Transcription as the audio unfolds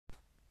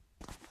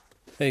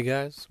Hey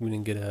guys, we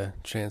didn't get a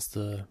chance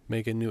to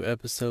make a new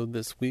episode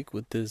this week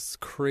with this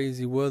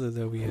crazy weather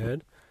that we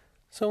had.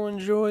 So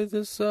enjoy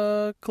this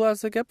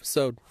classic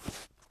episode.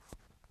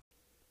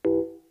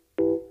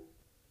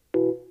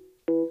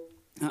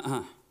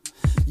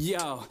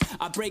 Yo,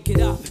 I break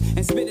it up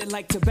and spit it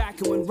like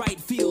tobacco in right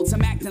fields.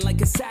 I'm acting like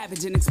a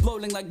savage and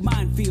exploding like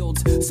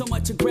minefields. So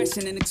much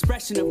aggression and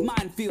expression of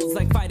mine feels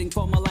like fighting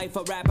for my life.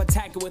 A rap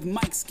attacker with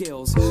mic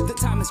skills. The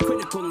time is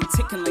critical and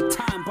ticking like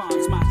time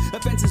bombs. My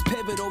offense is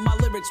pivotal, my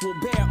lyrics will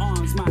bear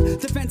arms. My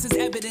defense is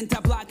evident, I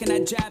block and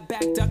I jab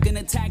back, duck and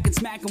attack and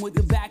smacking with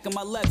the back of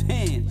my left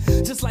hand.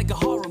 Just like a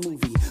horror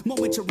movie,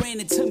 moment you ran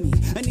into me.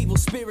 An evil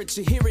spirit,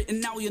 you hear it and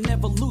now you'll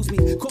never lose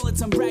me. Call it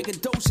some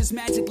braggadocious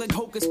magic like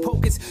hocus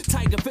pocus.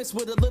 Tiger fist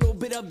with a little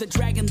bit of the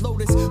dragon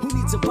lotus. Who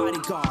needs a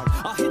bodyguard?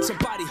 I'll hit your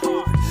body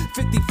hard.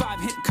 55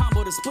 hit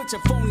combo to split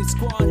your phony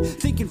squad.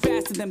 Thinking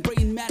faster than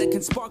brain matter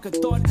can spark a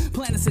thought.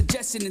 Plan a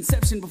suggestion,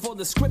 inception before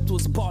the script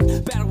was bought.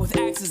 Battle with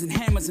axes and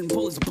hammers and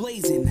bullets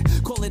blazing.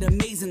 Call it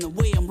amazing the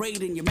way I'm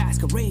raiding your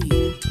masquerade.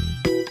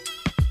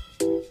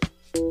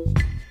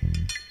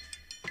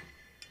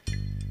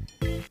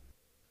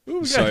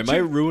 Ooh, sorry, am I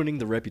ruining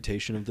the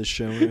reputation of this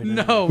show right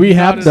now? No, we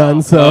have done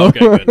all. so. Oh,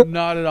 okay, good.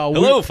 Not at all.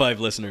 Hello, 5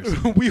 listeners.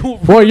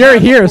 Well, you're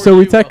here, so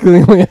we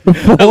technically have 4.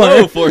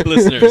 Hello, 4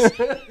 listeners.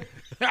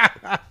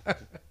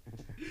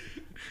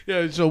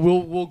 Yeah, so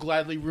we'll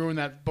gladly ruin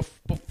that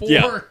before.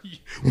 Yeah.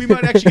 We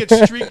might actually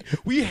get street.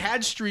 We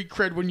had street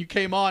cred when you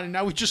came on, and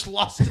now we just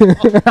lost it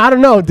all. I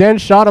don't know. Dan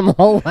shot him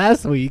all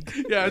last week.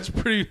 Yeah, it's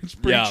pretty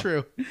Yeah.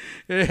 true.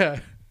 Yeah.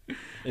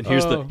 And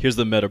here's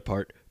the meta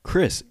part.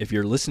 Chris, if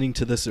you're listening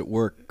to this at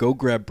work, go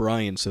grab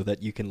Brian so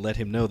that you can let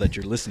him know that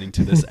you're listening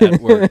to this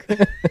at work.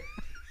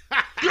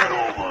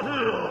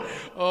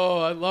 Oh,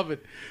 I love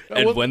it.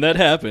 And when that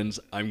happens,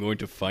 I'm going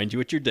to find you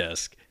at your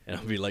desk, and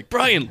I'll be like,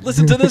 Brian,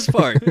 listen to this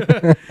part.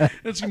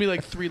 It's gonna be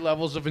like 3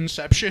 levels of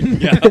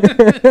Inception. Yeah.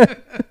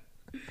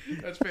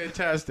 That's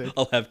fantastic.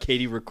 I'll have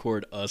Katie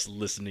record us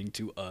listening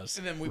to us.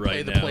 And then we right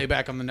play the now.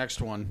 playback on the next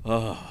one.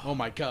 Oh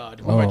my God.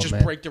 We Oh, might just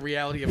man. break the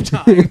reality of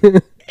time.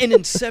 An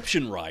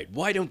Inception ride.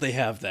 Why don't they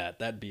have that?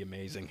 That'd be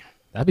amazing.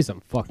 That'd be some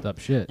fucked up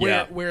shit.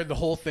 Yeah. Where the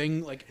whole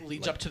thing like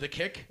leads up to the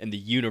kick. And the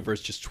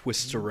universe just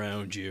twists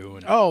around you.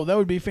 And Oh, that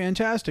would be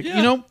fantastic. Yeah.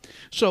 You know,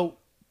 so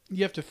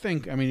you have to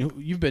think. I mean,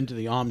 you've been to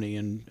the Omni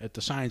and at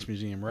the Science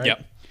Museum, right?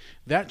 Yep.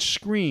 That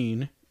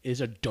screen is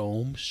a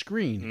dome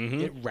screen.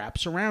 Mm-hmm. It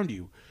wraps around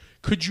you.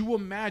 Could you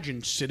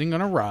imagine sitting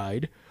on a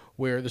ride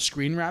where the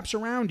screen wraps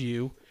around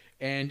you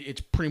and it's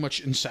pretty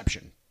much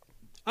Inception?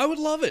 I would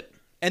love it.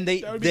 And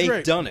That would be they've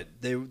great. done it.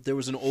 There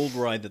was an old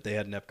ride that they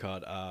had in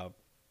Epcot,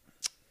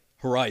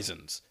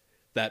 Horizons.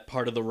 That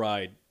part of the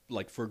ride,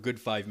 like for a good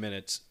 5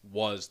 minutes,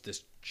 was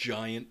this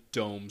giant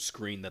dome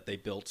screen that they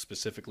built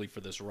specifically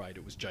for this ride.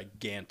 It was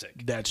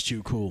gigantic. That's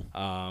too cool.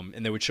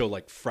 And they would show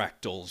like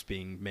fractals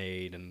being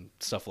made and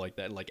stuff like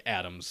that, like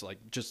atoms, like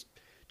just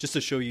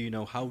to show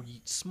you, how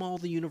small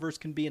the universe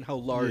can be and how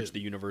large the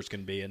universe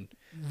can be. And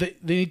They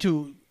need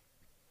to,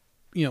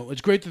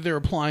 it's great that they're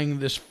applying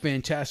this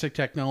fantastic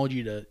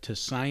technology to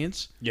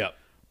science. yeah.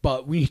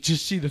 But we need to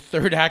see the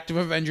third act of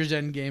Avengers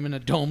Endgame in a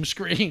dome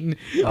screen.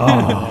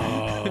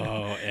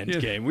 Oh,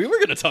 Endgame. We were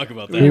going to talk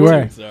about that. We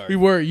were. Sorry. We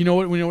were. You know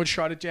what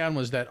shot it down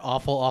was that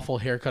awful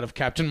haircut of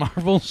Captain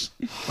Marvel's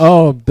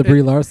Oh, the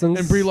Brie Larsons?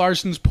 and Brie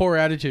Larson's poor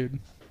attitude.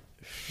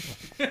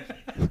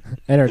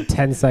 And her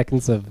 10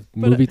 seconds of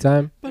movie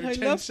time. But Her I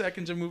 10 love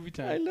seconds of movie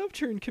I time. loved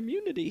her in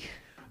Community.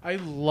 I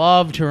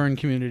loved her in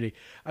Community.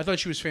 I thought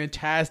she was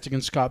fantastic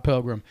in Scott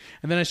Pilgrim.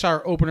 And then I saw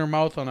her open her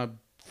mouth on a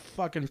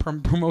fucking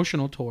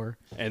promotional tour.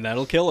 And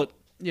that'll kill it.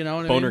 You know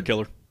what I Boner mean?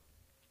 killer.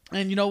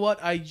 And you know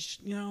what? I want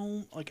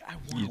You'd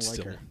to like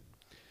still- her.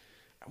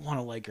 I want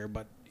to like her,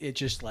 but it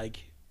just like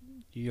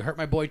you hurt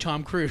my boy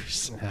Tom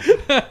Cruise.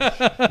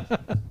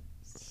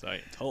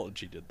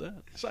 Scientology did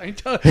that.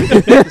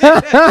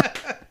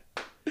 Scientology.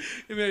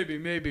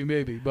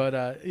 maybe, but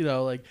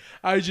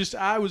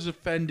I was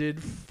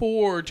offended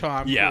for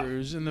Tom Yeah.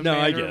 Cruise in the No,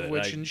 I manner get of it.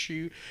 which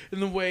in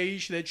the way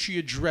that she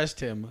addressed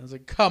him. I was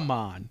like, come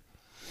on.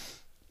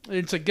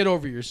 It's like, get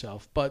over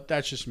yourself. But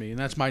that's just me, and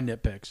that's my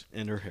nitpicks.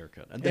 And her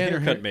haircut. And the And her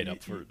haircut hair- made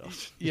up for it. Though.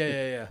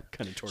 Yeah.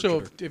 Kind of tortured So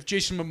her. if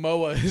Jason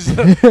Momoa is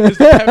the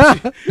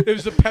Pepsi,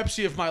 is the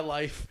Pepsi of my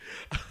life,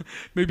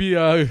 maybe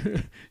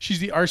she's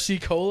the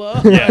RC Cola.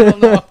 I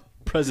don't know.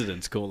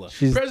 President's Cola.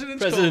 She's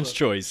President's President's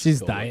Cola. Choice. she's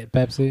Cola. Diet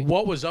Pepsi.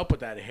 What was up with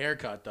that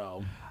haircut,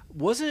 though?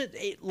 Wasn't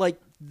it like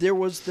there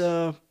was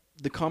the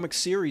comic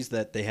series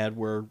that they had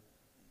where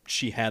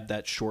she had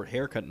that short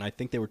haircut, and I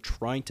think they were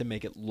trying to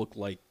make it look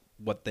like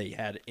what they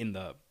had in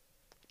the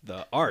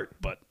art,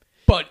 but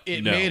But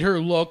it No. made her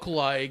look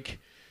like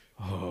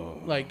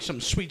some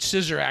sweet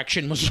scissor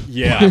action was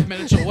Yeah. 5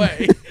 minutes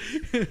away.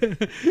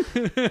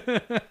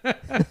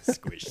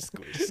 squish.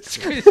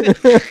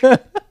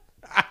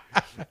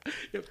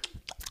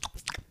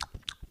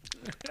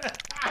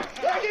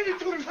 I give you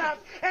 2 times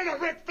and a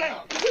Ric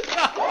Flair.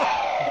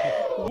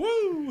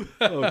 Woo!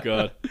 Oh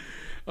God.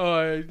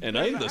 Uh, And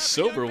I'm the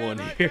sober one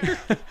here.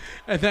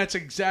 And that's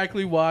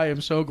exactly why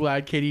I'm so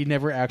glad Katie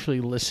never actually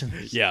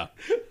listens. Yeah.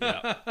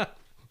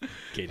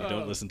 Katie,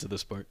 don't listen to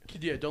this part.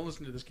 Yeah, don't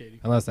listen to this,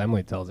 Katie. Unless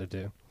Emily tells her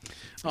to.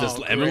 Does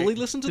Oh, Emily great.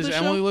 listen to Does this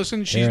Emily show?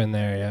 listen? She's Here and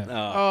there, yeah.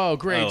 oh, I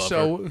great. love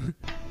So,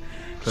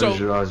 Close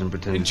your eyes and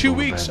pretend in it's 2 all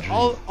weeks, bad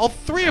all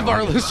three of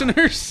our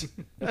listeners.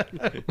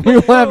 We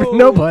will have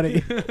nobody.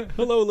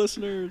 Hello,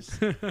 listeners.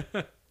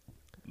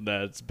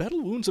 That's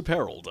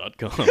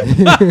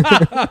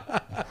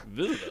battlewoundsapparel.com.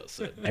 Visit us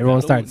at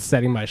Everyone starts Battlewounds.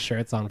 setting my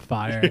shirts on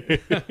fire.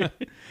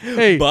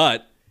 Hey.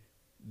 But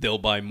they'll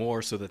buy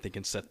more so that they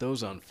can set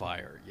those on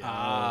fire.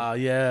 Yeah.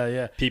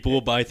 Yeah. People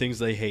will buy things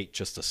they hate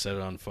just to set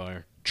it on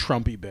fire.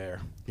 Trumpy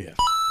Bear. Yeah.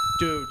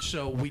 Dude,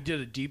 so we did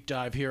a deep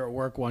dive here at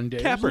work one day.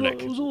 Kaepernick.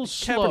 It was a little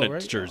slow, Kaepernick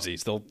right?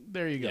 jerseys. They'll.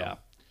 There you go. Yeah.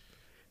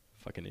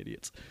 Fucking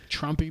idiots.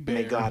 Trumpy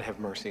May Bear God have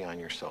mercy on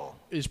your soul.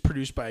 is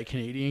produced by a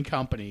Canadian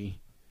company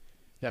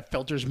that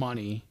filters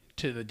money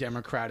to the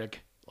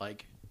Democratic,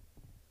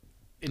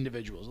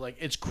 individuals.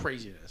 It's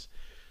craziness.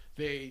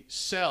 They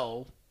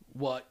sell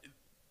what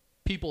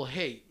people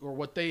hate or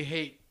what they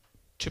hate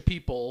to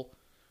people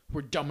who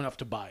are dumb enough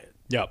to buy it.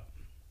 Yep.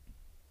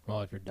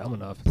 Well, if you're dumb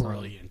enough. it's not-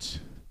 Brilliant.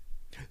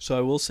 So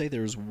I will say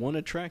there's one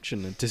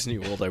attraction at Disney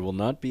World I will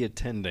not be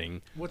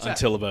attending What's that?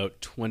 until about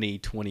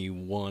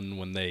 2021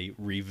 when they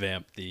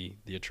revamp the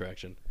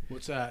attraction.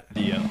 What's that?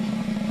 The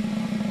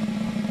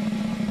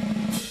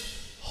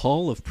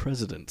Hall of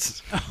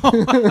Presidents.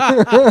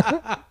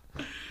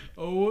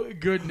 Oh,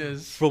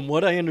 goodness. From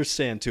what I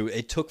understand, too,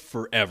 it took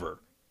forever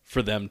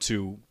for them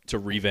to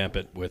revamp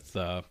it with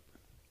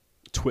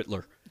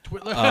Twitler.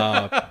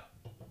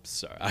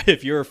 Sorry,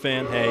 if you're a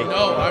fan, hey.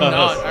 No, I'm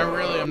not. I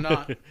really am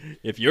not.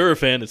 If you're a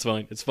fan, it's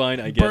fine. It's fine.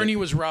 I get Bernie it.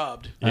 was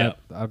robbed. Yeah,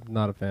 I'm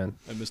not a fan.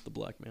 I missed the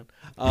black man.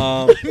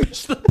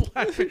 It's the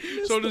black.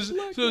 So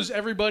does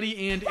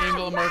everybody and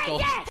Angela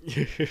Merkel.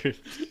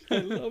 I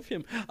love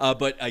him.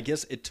 But I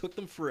guess it took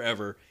them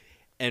forever,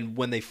 and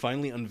when they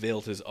finally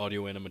unveiled his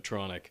audio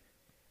animatronic,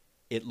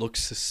 it looked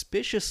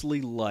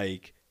suspiciously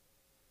like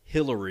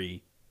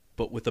Hillary,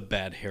 but with a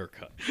bad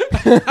haircut.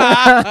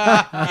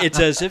 It's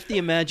as if the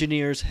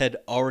Imagineers had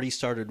already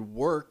started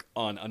work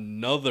on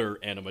another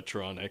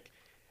animatronic,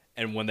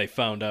 and when they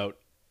found out,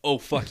 oh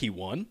fuck, he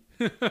won.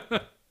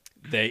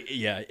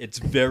 It's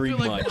very You're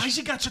like, much. why has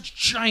he got such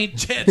giant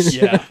tits?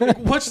 Yeah.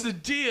 What's the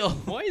deal?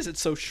 Why is it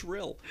so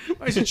shrill?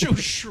 Why is it so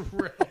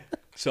shrill?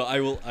 So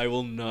I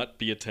will not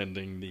be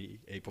attending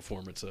a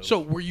performance of.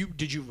 So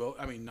did you vote?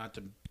 I mean, not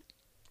to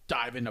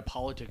dive into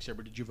politics here,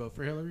 but did you vote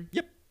for Hillary?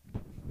 Yep.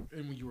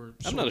 And you were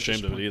I'm not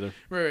ashamed of it either.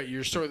 Right,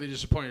 you're sorely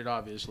disappointed,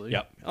 obviously.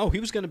 Yep. Oh, he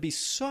was going to be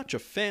such a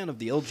fan of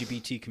the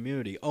LGBT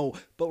community. Oh,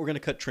 but we're going to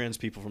cut trans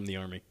people from the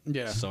army.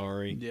 Yeah.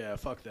 Sorry. Yeah,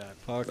 fuck that.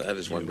 Fuck That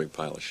is one you. big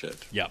pile of shit.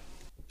 Yeah.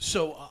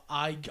 So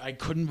I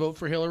couldn't vote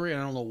for Hillary. I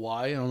don't know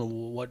why. I don't know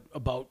what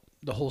about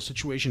the whole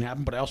situation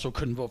happened, but I also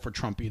couldn't vote for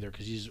Trump either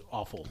because he's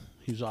awful.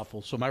 He was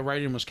awful. So my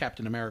write-in was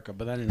Captain America,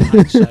 but then in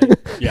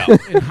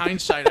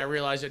hindsight, I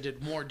realized I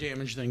did more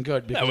damage than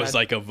good. That Because was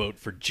like a vote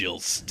for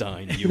Jill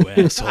Stein, you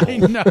asshole. I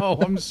know.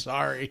 I'm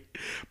sorry,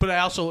 but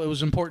it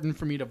was important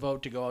for me to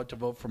go out to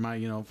vote for my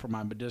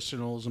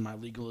medicinals and my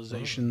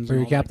legalizations. For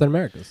and your all Captain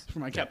Americas. that. For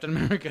my Captain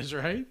Americas,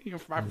 right?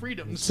 For my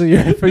freedoms.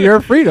 So for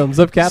your freedoms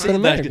of Captain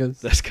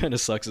Americas. That kind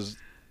of sucks. Is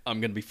I'm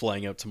going to be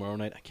flying out tomorrow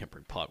night. I can't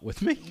bring pot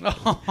with me.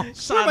 Oh,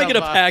 Where am I going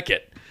to pack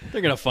it?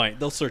 They're going to find.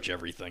 They'll search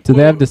everything. Do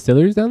they have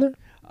distilleries down there?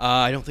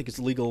 I don't think it's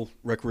legal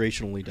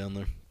recreationally down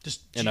there.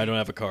 And I don't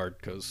have a card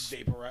because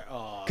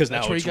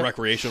now it's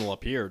recreational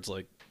up here. It's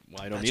like,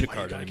 well, I don't need a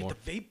card anymore.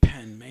 Get the vape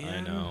pen, man.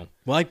 I know.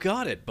 Well, I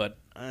got it, but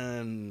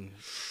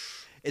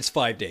it's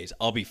 5 days.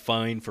 I'll be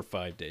fine for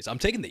 5 days. I'm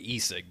taking the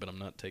e-cig, but I'm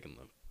not taking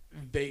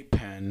the vape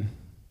pen.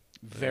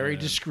 Very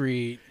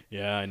discreet.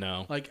 Yeah, I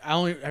know.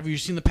 Have you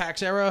seen the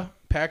PAX Era?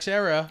 PAX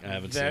Era. I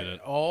haven't seen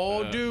it.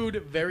 Oh,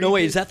 dude, very. No,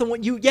 wait, is that the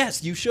one you?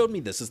 Yes, you showed me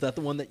this. Is that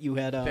the one that you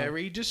had?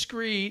 Very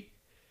discreet.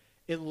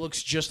 It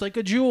looks just like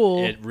a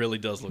Juul. It really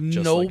does look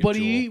just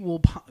Nobody like a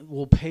Juul.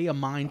 will pay a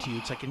mind to you.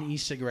 It's like an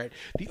e-cigarette.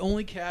 The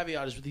only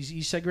caveat is with these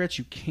e-cigarettes,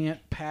 you can't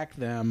pack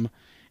them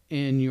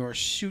in your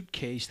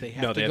suitcase. They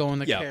have to go in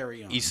the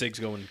carry-on. E-cigs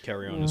go in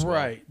carry-on as well.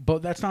 Right,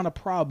 but that's not a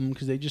problem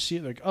because they just see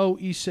it like, oh,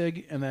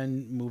 e-cig, and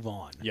then move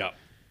on. Yeah.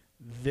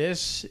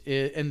 This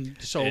is, and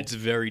so it's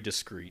very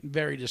discreet.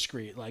 Very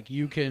discreet. Like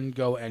you can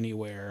go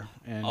anywhere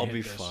and I'll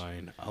be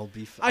fine. I'll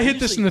be fine. I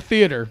hit this in the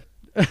theater.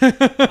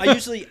 I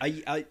usually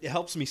it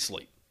helps me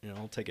sleep.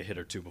 I'll take a hit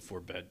or two before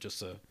bed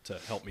just to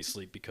help me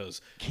sleep because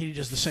Katie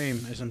does the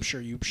same, as I'm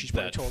sure she's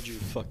probably told you.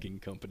 Fucking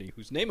company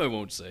whose name I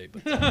won't say,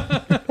 but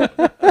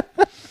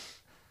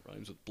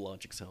rhymes with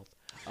Blogic's health.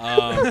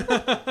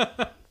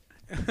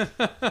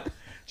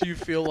 Do you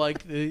feel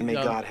like May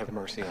God have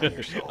mercy on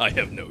your soul. I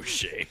have no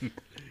shame.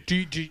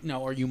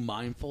 Now, are you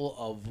mindful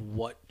of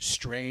what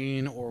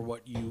strain or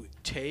what you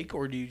take,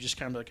 or do you just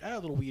kind of like, a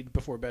little weed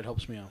before bed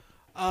helps me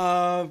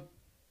out?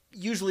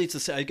 Usually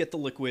I get the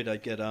liquid. I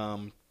get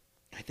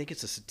I think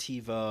it's a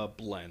sativa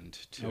blend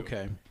too.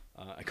 Okay.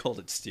 I called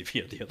it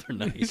stevia the other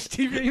night.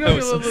 Stevia,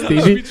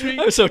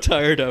 I was so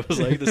tired. I was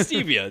like, the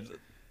stevia.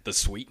 The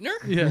sweetener?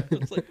 Yeah.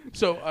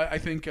 So I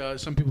think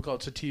some people call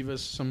it sativas.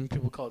 Some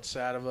people call it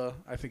sativa.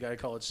 I think I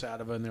call it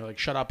sativa, and they're like,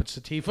 "Shut up, it's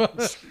sativa."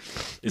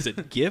 Is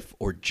it GIF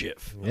or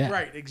GIF? Yeah.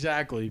 Right.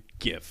 Exactly.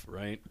 GIF,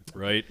 right?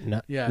 Right?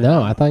 No, Yeah.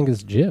 no, I think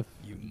it's Jif.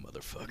 You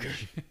motherfucker.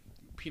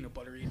 Peanut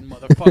butter eating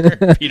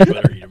motherfucker. Peanut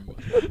butter eater.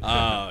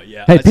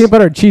 Yeah. Hey, peanut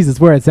butter and cheese is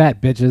where it's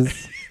at,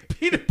 bitches.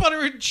 Peanut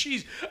butter and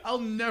cheese. I'll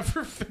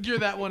never figure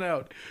that one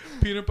out.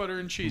 Peanut butter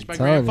and cheese. My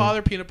telling you.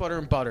 grandfather, peanut butter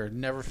and butter.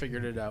 Never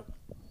figured it out.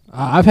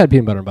 I've had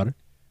peanut butter and butter,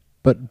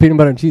 but peanut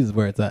butter and cheese is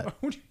where it's at.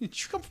 Did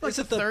you come from like Is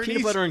it the the 30s?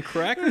 peanut butter and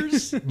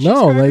crackers?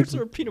 No, Crackers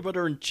like- or peanut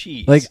butter and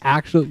cheese? Like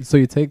actually, so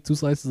you take 2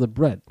 slices of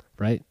bread,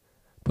 right?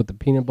 Put the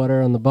peanut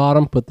butter on the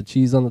bottom, put the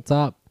cheese on the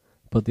top,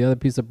 put the other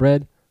piece of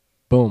bread,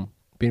 boom,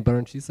 peanut butter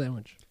and cheese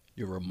sandwich.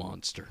 You're a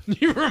monster.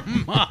 You're a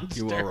monster.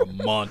 You are a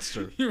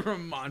monster. You're a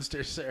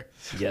monster, sir.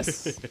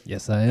 Yes,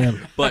 yes, I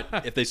am. But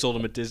if they sold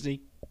them at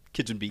Disney,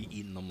 kids would be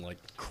eating them like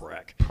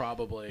crack.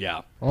 Probably.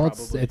 Yeah. Well,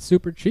 Probably. it's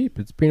super cheap.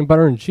 It's peanut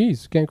butter and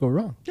cheese. Can't go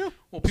wrong.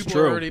 Well, people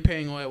true. are already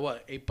paying like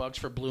what, $8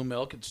 for blue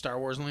milk at Star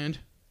Wars Land.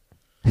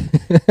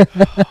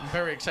 I'm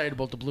very excited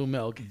about the blue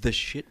milk. The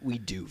shit we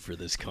do for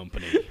this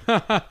company.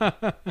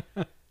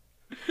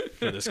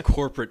 For this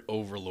corporate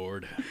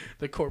overlord.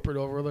 The corporate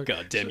overlord.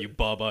 God damn you,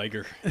 Bob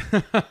Iger.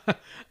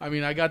 I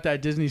mean, I got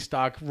that Disney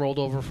stock rolled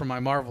over from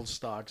my Marvel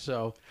stock,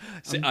 so.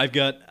 See, I've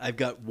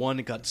got one.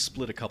 It got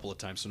split a couple of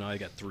times, so now I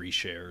got 3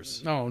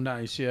 shares. Oh,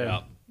 nice, yeah.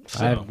 Yeah.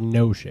 I have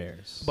no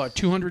shares. About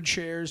 200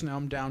 shares. Now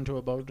I'm down to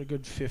about a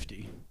good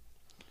 50.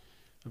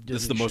 Of This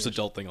is Disney the most shares.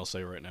 adult thing I'll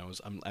say right now is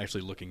I'm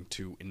actually looking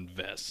to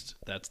invest.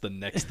 That's the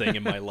next thing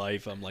in my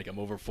life. I'm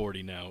over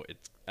 40 now.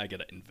 I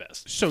gotta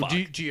invest. So Fuck.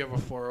 do you have a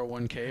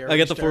 401k? I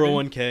got the started?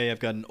 401k. I've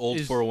got an old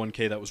Is-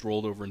 401k that was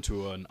rolled over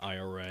into an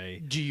IRA.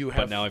 Do you But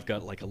have? now I've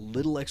got like a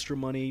little extra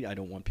money. I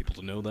don't want people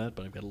to know that,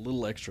 but I've got a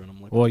little extra, and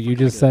I'm like, Well, what you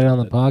the fuck just am I said it gonna on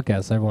the do with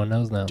podcast. Everyone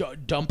knows now.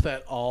 Dump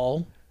that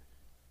all.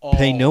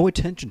 Pay no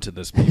attention to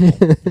this, people.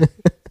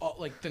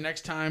 Like the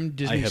next time I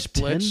Disney have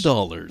splits.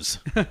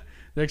 $10.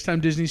 Next time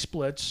Disney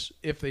splits,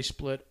 if they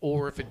split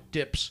or if it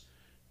dips,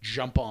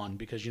 jump on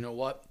because you know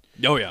what?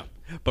 Oh yeah,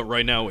 but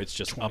right now it's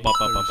just up.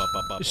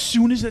 As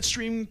soon as that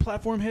streaming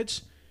platform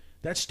hits,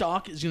 that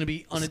stock is going to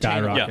be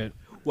unattainable. Skyrocket.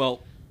 Yeah.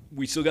 Well,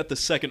 we still got the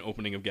second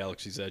opening of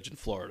Galaxy's Edge in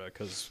Florida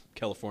because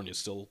California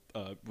still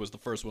was the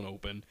first one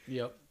open.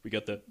 Yep. We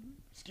got the,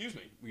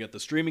 we got the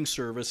streaming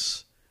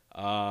service.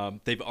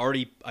 They've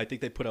already, I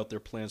think they put out their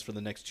plans for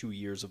the next 2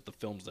 years of the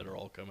films that are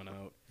all coming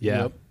out.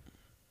 Yeah. Yep.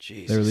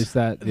 Jesus. They released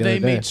that the They other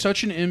day. made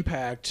such an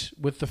impact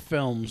with the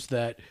films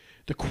that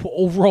the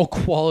overall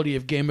quality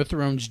of Game of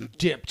Thrones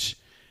dipped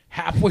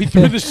halfway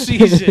through the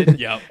season.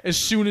 Yep. As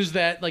soon as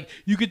that, like,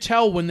 you could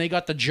tell when they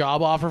got the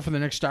job offer for the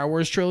next Star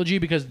Wars trilogy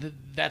because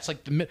that's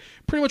like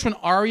pretty much when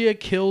Arya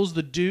kills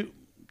the dude.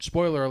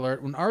 Spoiler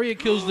alert: when Arya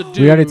kills the dude.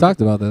 We already talked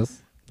about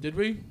this Did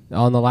we?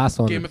 on the last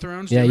one. Game of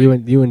Thrones, Yeah, did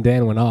we? you and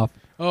Dan went off.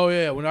 Oh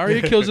yeah, when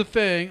Arya kills a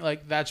thing,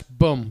 like that's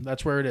boom.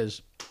 That's where it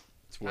is.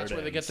 where That's it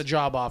where they ends. get the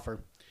job offer,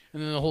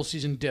 and then the whole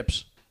season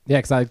dips. Yeah,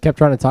 because I kept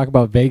trying to talk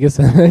about Vegas,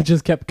 and it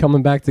just kept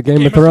coming back to Game,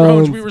 Game of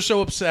Thrones. We were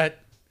so upset.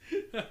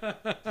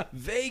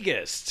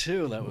 Vegas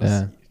too. That was.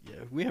 Yeah. Yeah,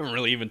 we haven't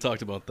really even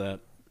talked about that.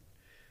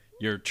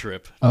 Your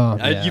trip. Oh,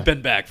 yeah. You've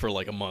been back for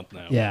like a month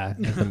now. Yeah,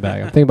 I've been back.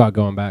 I'm thinking about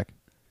going back.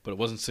 But it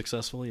wasn't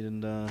successful. You didn't.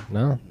 No,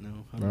 No.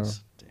 No.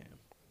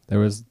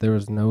 Damn. there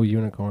was no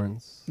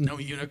unicorns. No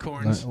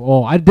unicorns.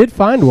 Well, I did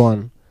find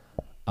one.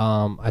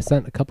 I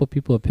sent a couple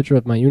people a picture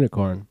of my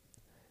unicorn,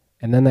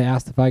 and then they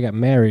asked if I got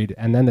married,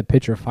 and then the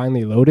picture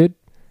finally loaded,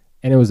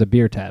 and it was a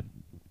beer tab.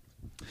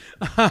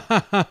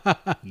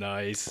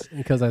 Nice.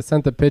 Because I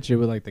sent the picture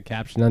with like the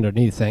caption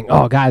underneath saying,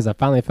 "Oh, guys, I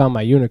finally found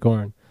my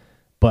unicorn,"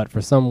 but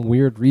for some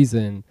weird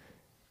reason,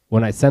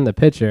 when I send the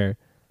picture,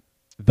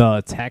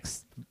 the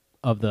text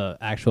of the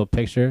actual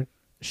picture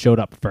showed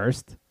up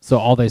first. So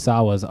all they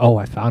saw was, "Oh,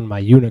 I found my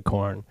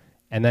unicorn."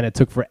 And then it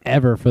took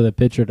forever for the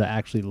picture to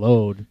actually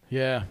load.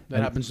 Yeah,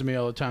 that happens to me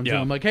all the time. Too.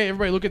 Yeah. I'm like, hey,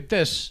 everybody, look at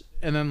this,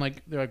 and then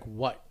like they're like,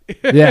 what?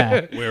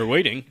 Yeah. We're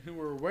waiting.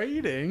 We're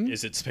waiting.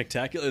 Is it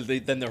spectacular?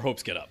 Then their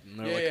hopes get up. And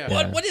they're like, Yeah.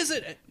 What? Yeah. What is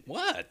it?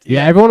 What?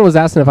 Yeah, everyone was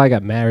asking if I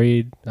got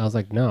married. I was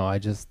like, no, I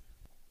just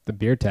the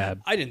beer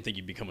tab. I didn't think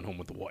you'd be coming home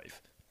with the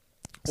wife.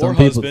 Some or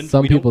people, husband.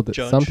 some We people don't did.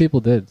 judge. Some people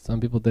did. Some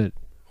people did.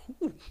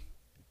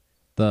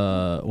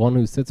 The one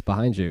who sits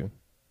behind you,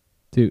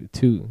 to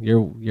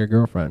your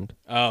girlfriend.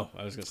 Oh,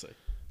 I was gonna say.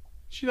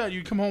 She thought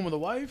you'd come home with a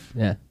wife.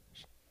 Yeah.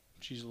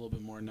 She's a little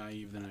bit more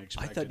naive than I I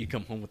expected. thought you'd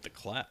come home with the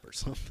clap or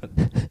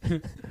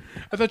something.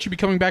 I thought you'd be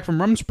coming back from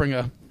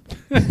Rumspringa.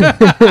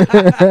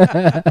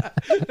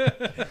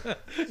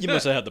 You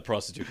must have had the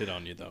prostitute hit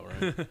on you though,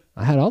 right?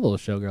 I had all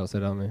those showgirls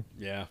hit on me,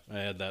 Yeah, I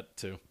had that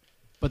too.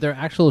 but they're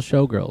actual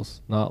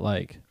showgirls, not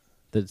like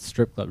the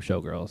strip club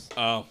showgirls.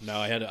 Oh no,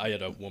 I had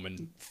a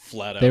woman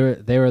flat out. They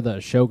were the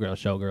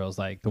showgirls,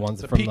 like the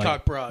ones The from Peacock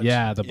like, broads.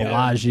 Yeah, the Yeah.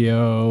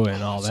 Bellagio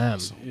and all them.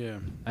 Yeah.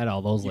 I had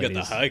all those You ladies.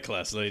 got the high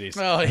class ladies.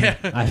 Oh yeah.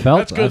 I felt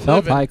That's good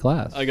living. high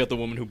class. I got the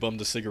woman who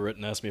bummed a cigarette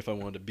and asked me if I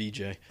wanted a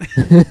BJ.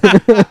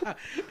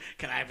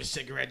 Can I have a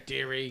cigarette,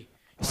 dearie?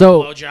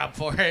 So, blowjob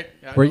for it.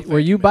 Yeah, were no were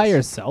you by thanks.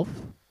 yourself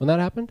when that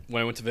happened?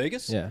 When I went to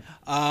Vegas? Yeah.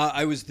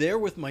 I was there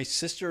with my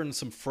sister and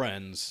some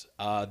friends.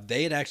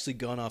 They had actually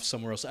gone off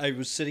somewhere else. I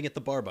was sitting at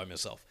the bar by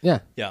myself. Yeah.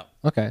 Yeah.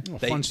 Okay.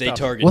 They fun stuff.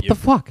 targeted What you. the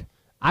fuck?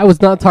 I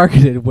was not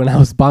targeted when I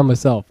was by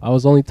myself. I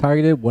was only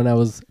targeted when I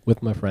was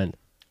with my friend.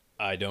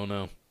 I don't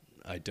know.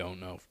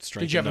 Strength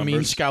Did you have in a mean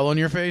numbers. scowl on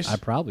your face? I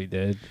probably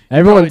did.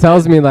 Everyone probably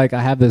tells me like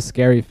I have this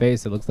scary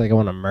face. It looks like I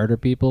want to murder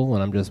people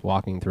when I'm just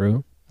walking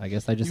through. I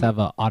guess I just have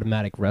a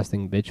automatic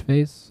resting bitch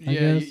face. I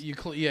yeah, guess. you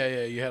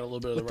had a little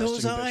bit of With the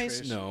those resting bitch eyes?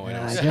 face. No,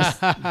 Yeah, I I don't.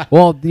 guess.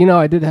 Well,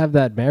 I did have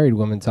that married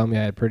woman tell me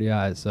I had pretty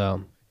eyes.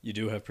 So You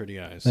do have pretty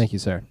eyes. thank you,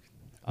 sir.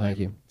 Thank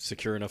you.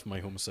 Secure enough in my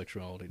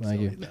homosexuality to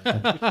Thank tell you. you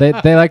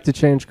that. they like to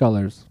change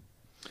colors.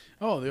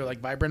 Oh, they're like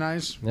vibrant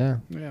eyes. Yeah.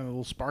 Yeah,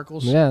 little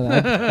sparkles.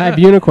 Yeah. I have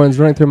unicorns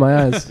running through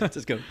my eyes.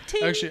 Just go.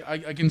 Actually,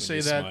 I can say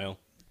You that. Smile.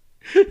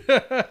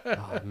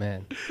 Oh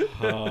man.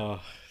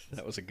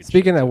 That was a good.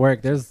 Speaking at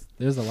work, there's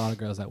a lot of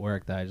girls at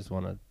work that I just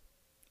want to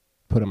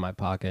put in my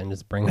pocket and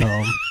just bring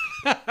home.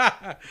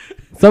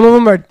 Some of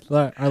them are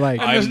like.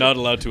 I'm not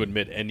allowed to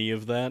admit any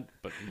of that,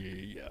 but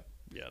yeah.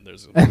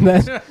 There's And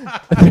then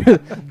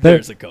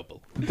there's a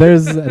couple.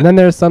 and then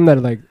there's some that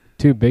are like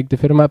too big to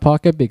fit in my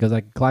pocket because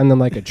I can climb them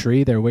like a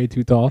tree. They're way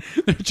too tall.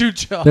 They're too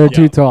tall. They're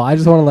too tall. I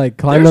just want to like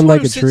climb There's them one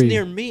like who a sits tree.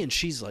 near me, and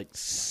she's like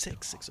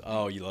 6'6".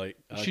 Oh, you like?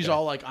 She's okay.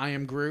 all like, I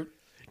am Groot.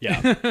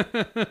 Yeah.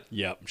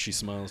 Yeah. She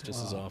smiles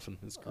just as often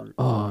as Groot.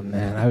 Oh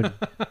man, I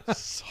would.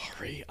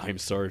 Sorry. I'm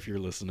sorry if you're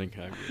listening.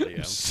 I really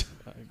am.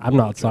 I'm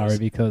not apologize. sorry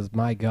because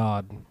my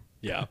God,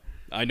 Yeah.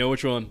 I know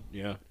which one.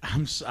 Yeah.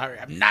 I'm sorry.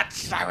 I'm not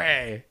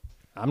sorry.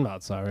 I'm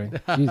not sorry.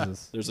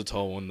 Jesus, There's a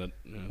tall one that.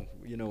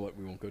 You know what?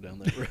 We won't go down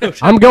that road.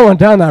 I'm going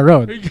down that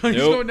road. He's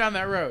going down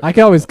that road. I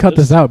can always cut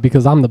this out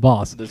because I'm the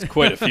boss. There's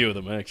quite a few of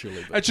them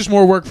actually. But That's just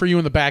more work for you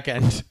in the back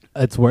end.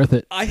 It's worth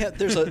it. I have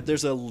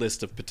there's a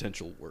list of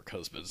potential work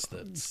husbands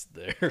that's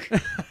there.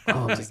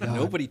 Oh my God.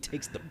 Nobody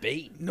takes the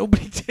bait.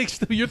 Nobody takes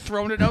them. You're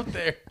throwing it out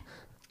there.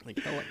 Like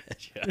hell,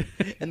 yeah.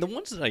 And the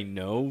ones that I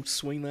know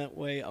swing that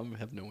way, I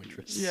have no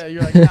interest. Yeah,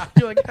 you're like, nah.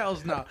 You're like,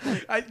 hell's no.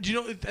 Do you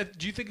know?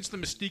 Do you think it's the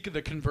mystique of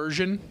the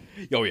conversion?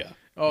 Oh yeah.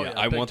 Oh, yeah,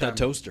 I big want time. that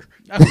toaster.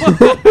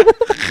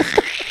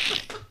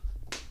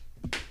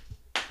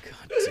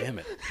 God damn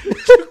it.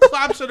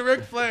 Claps at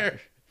Ric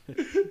Flair.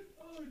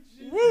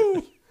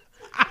 Woo!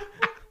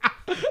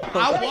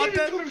 I want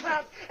that.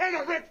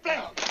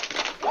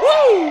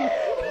 Woo!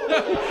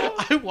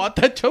 I want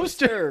that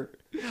toaster.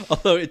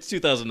 Although it's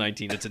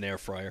 2019, it's an air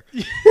fryer.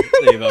 They've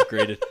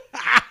upgraded.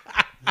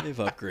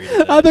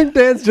 That. I think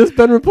Dan's just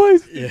been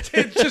replaced. It's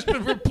just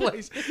been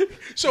replaced.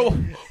 So,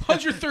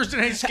 how's your Thursday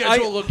night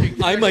schedule looking?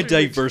 for I'm a next few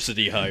weeks?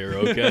 diversity hire,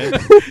 okay?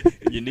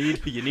 you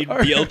need the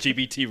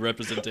LGBT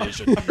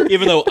representation.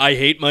 Even though I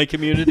hate my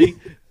community,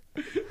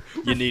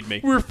 you need me.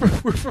 We're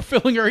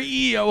fulfilling our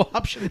EEO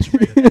options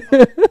right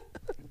now.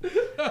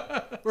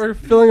 We're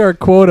filling our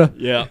quota.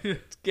 Yeah.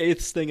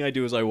 Gayest thing I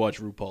do is I watch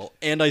RuPaul,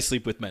 and I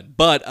sleep with men.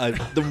 But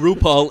the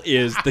RuPaul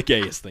is the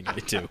gayest thing I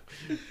do.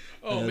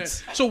 Oh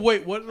That's- man. So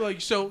wait, what?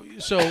 Like so.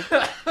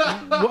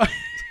 What,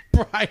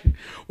 Brian,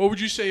 what would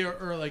you say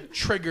are like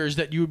triggers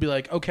that you would be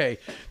like, okay,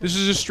 this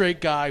is a straight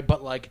guy,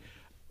 but like,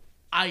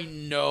 I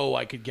know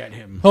I could get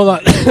him. Hold on.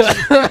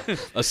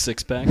 A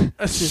six-pack?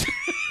 I said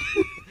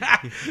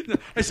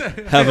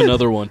Have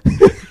another one.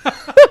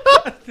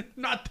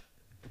 not.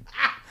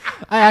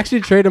 I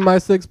actually traded my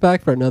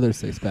 6-pack for another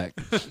 6-pack.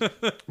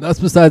 That's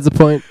besides the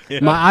point.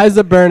 My eyes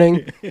are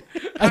burning.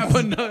 Have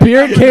another,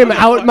 Beard came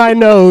out my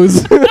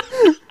nose.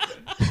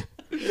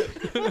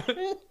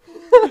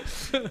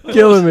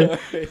 Killing me.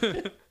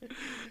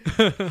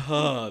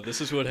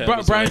 This is what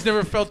happens. Brian's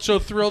never felt so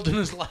thrilled in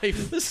his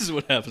life. This is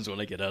what happens when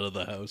I get out of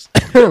the house.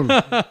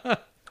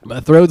 My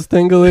throat's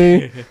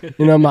tingly.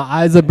 My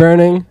eyes are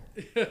burning.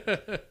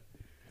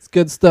 It's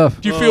good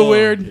stuff. Do you feel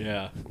weird?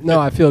 Yeah. No,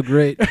 I feel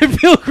great. I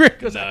feel great.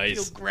 'Cause I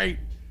Nice. feel great.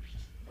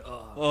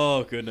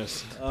 Oh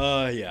goodness.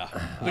 Yeah.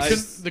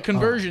 The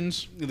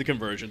conversions, The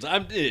conversions.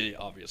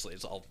 Obviously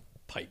it's all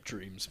pipe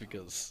dreams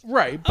because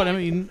right? But I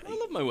mean, I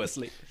love my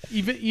Wesley.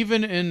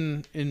 even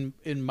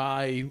in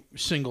my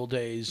single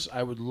days,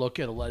 I would look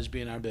at a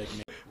lesbian. I'd be like,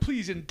 "Man,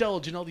 please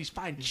indulge in all these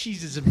fine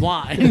cheeses and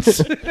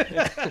wines."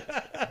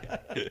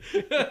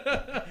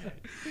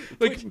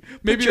 Like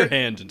maybe Put your that,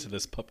 hand into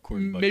this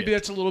popcorn bucket. maybe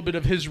that's a little bit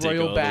of his Dig all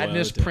royal the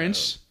badness, way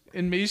Prince,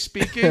 in me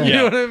speaking. You Yeah.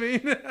 know what I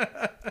mean?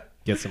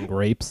 Get some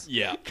grapes.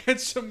 Yeah. Get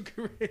some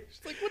grapes.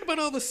 Like, what about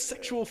all the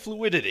sexual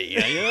fluidity?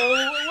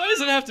 Why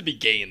does it have to be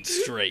gay and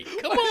straight?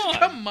 Come on.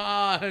 Come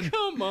on.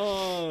 Come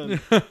on.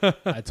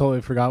 I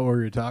totally forgot what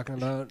we were talking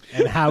about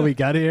and how we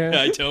got here.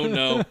 I don't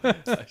know.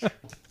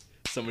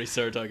 Somebody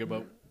started talking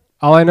about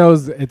All I know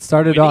is it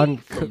started Winnie on.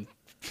 from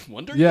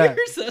Wonder Yeah.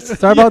 Years. That's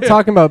Started about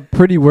talking about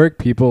pretty work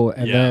people,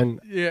 and Yeah. then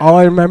Yeah. all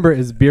I remember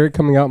is beard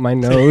coming out my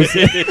nose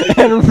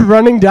and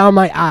running down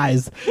my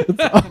eyes.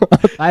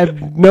 I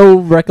have no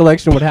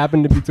recollection what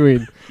happened in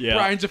between, yeah.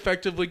 Brian's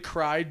effectively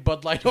cried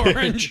Bud Light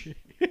Orange.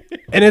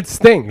 and it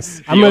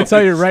stings. I'm gonna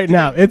tell you right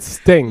now, it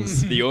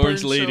stings. The orange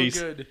Burns so ladies.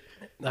 good.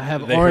 I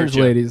have They orange hurt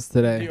ya. ladies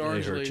today. The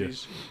orange hurt you.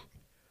 ladies.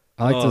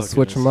 I like Oh, to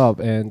switch goodness. them up,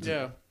 and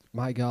Yeah.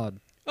 my God,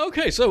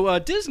 Okay, so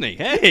Disney.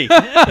 Hey,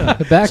 yeah.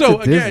 back So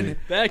to Disney. again,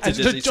 Back to as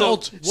Disney. an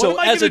adult, So- what so am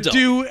I as going to adult-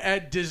 do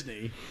at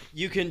Disney?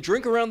 You can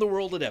drink around the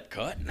world at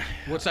Epcot.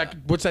 What's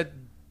that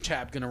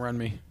tab going to run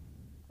me?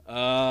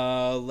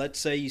 Let's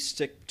say you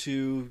stick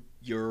to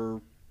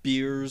your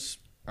beers,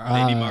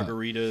 maybe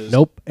margaritas.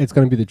 Nope, it's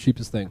going to be the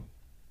cheapest thing.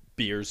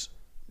 Beers.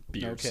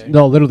 Okay.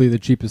 No, literally the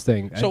cheapest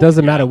thing. So, it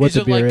doesn't matter what is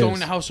the it beer like is. going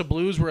to House of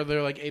Blues where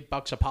they're like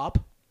 $8 a pop?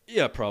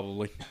 Yeah,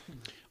 probably.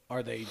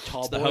 Are they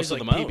tall the boys House of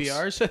like the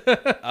Mouse.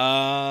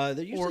 PBRs?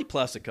 They're usually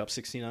plastic cups,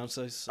 16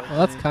 ounces.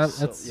 Well, that's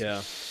that's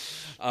yeah.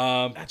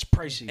 That's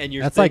pricey. And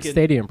you're that's like thinking,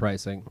 stadium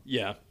pricing.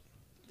 yeah,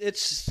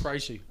 it's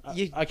pricey.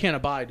 You- I can't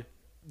abide.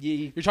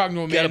 you, You're talking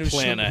to a gotta man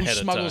plan who ahead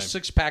of smuggles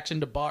time. 6-packs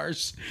into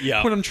bars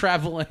Yeah. when I'm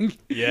traveling.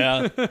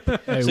 yeah.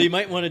 Hey, So you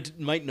might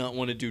not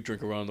want to do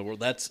drink around the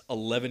world. That's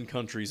 11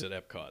 countries at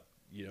Epcot.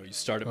 You know, you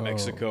start at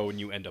Mexico and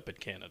you end up at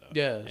Canada.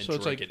 Yeah, and so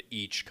it's drink like- at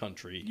each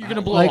country. You're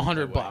gonna blow Like-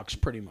 $100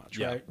 pretty much,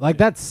 Yeah. right? like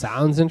that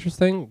sounds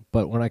interesting,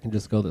 but when I can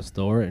just go to the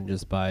store and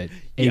just buy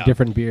 8 Yeah.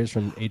 different beers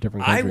from 8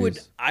 different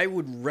countries. I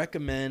would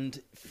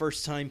recommend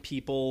first time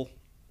people,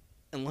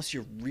 unless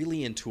you're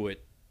really into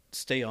it,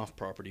 stay off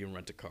property and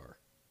rent a car.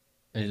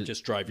 And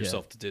just drive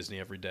yourself to Disney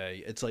every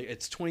day. It's like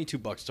it's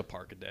 $22 to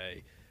park a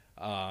day,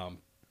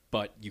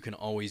 but you can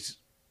always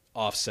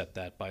offset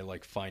that by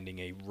like finding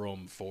a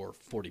room for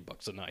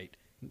 $40 a night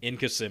in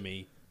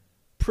Kissimmee.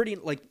 Pretty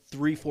like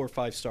 3, 4,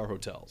 5-star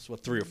hotels. Well,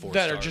 3 or 4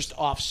 That stars. are just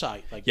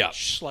off-site, like Yeah.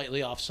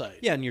 slightly off-site.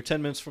 yeah, and you're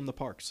 10 minutes from the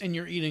parks. And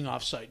you're eating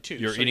off-site too.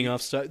 You're so eating you-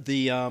 off stuff.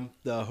 The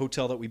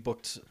hotel that we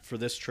booked for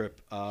this trip,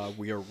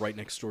 we are right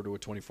next door to a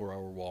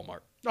 24-hour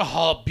Walmart.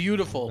 Oh,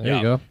 beautiful. There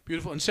you go.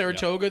 Beautiful. In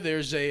Saratoga,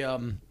 there's a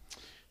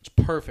it's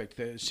perfect.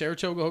 The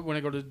Saratoga, when I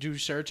go to do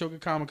Saratoga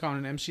Comic Con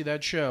and MC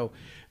that show,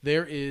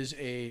 there is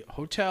a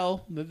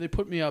hotel that they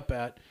put me up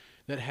at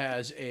that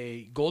has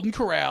a Golden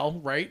Corral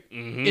right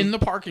in the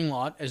parking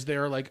lot as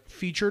their like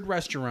featured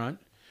restaurant.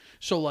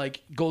 So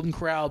like Golden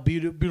Corral,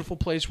 beautiful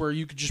place where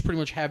you could just pretty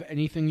much have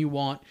anything you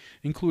want,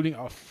 including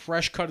a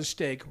fresh cut of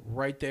steak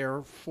right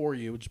there for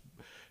you. It's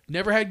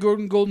never had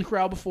Golden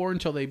Corral before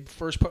until they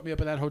first put me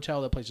up in that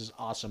hotel. That place is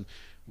awesome.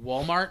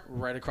 Walmart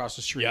right across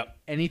the street. Yep.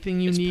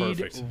 Anything you It's need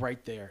perfect.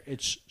 right there.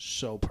 It's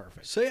so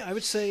perfect. So yeah, I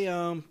would say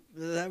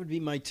that would be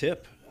my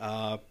tip,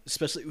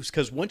 especially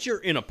because once you're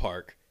in a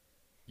park,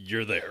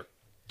 you're there.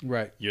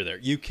 Right. You're there.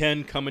 You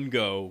can come and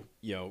go.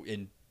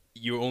 And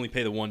you only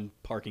pay the 1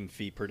 parking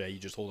fee per day. You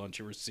just hold on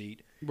to your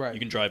receipt. Right. You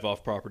can drive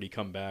off property,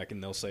 come back,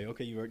 and they'll say,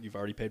 okay, you've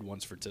already paid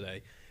once for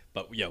today.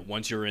 But yeah,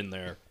 once you're in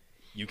there,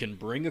 you can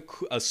bring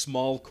a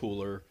small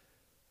cooler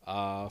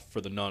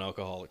for the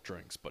non-alcoholic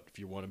drinks. But if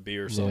you want a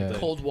beer or something,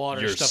 Cold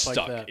water, you're stuff like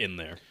stuck that. in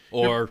there.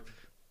 Or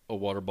a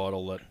water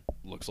bottle that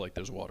looks like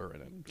there's water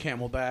in it.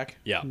 Camelback.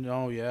 Yeah.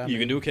 No, yeah. You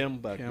can do a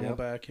Camelback. yeah.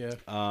 Camelback,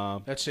 yeah.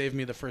 That saved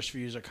me the first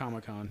few years at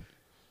Comic-Con.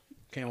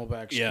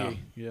 Camelback ski. Yeah.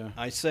 Yeah.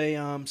 I say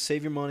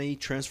save your money,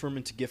 transfer them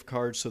into gift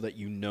cards so that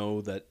you know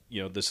that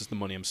this is the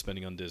money I'm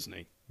spending on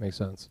Disney. Makes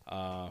sense.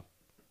 And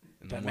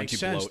That then makes once you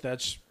sense. blow it-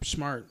 That's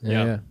smart.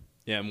 Yeah.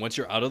 Yeah, and once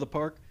you're out of the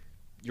park,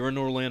 you're in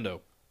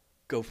Orlando.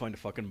 Go find a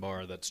fucking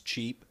bar that's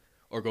cheap,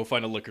 or go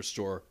find a liquor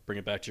store, bring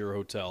it back to your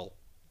hotel.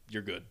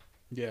 You're good.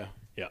 Yeah.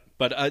 Yeah,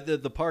 but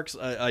the parks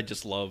I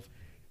just love.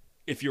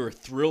 If you're a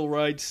thrill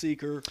ride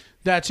seeker,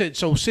 That's it.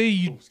 So say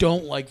you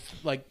don't like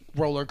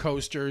roller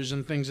coasters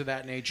and things of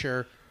that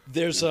nature.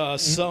 there's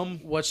some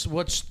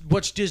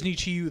What's Disney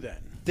to you then?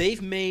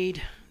 they've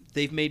made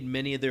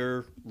many of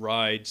their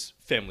rides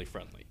family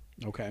friendly.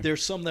 Okay.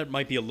 There's some that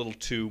might be a little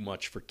too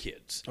much for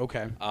kids.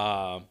 Okay.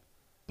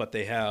 But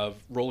they have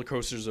roller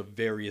coasters of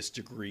various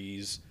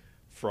degrees,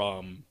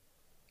 from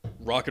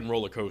Rock and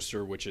Roller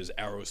Coaster, which is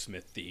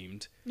Aerosmith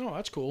themed. No,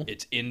 that's cool.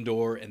 It's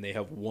indoor, and they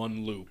have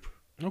 1 loop.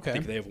 Okay. I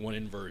think they have 1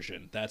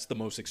 inversion. That's the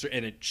most extreme,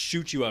 and it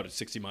shoots you out at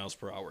 60 miles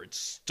per hour. It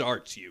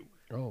starts you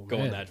going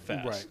man. that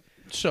fast. Right.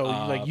 So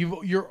like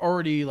you're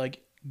already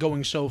like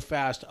going so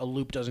fast, a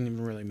loop doesn't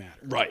even really matter.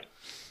 Right.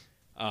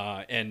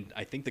 And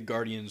I think the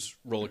Guardians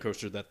roller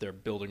coaster that they're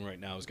building right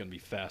now is going to be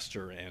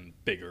faster and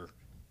bigger.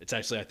 It's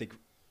actually,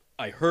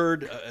 I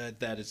heard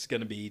that it's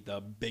going to be the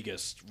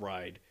biggest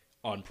ride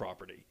on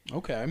property.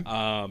 Okay.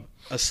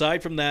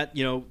 Aside from that,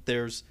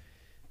 you've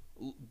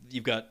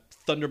got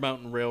Thunder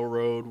Mountain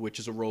Railroad, which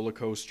is a roller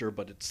coaster,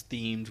 but it's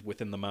themed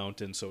within the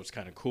mountain, so it's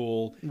kind of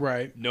cool.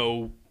 Right.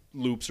 No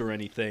loops or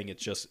anything.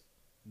 It's just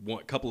a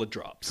couple of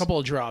drops. Couple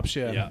of drops,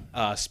 yeah.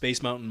 Yeah.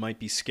 Space Mountain might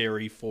be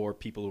scary for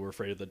people who are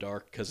afraid of the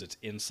dark because it's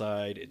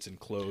inside, it's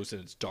enclosed,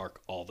 and it's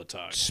dark all the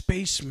time.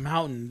 Space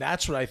Mountain.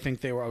 That's what I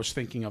was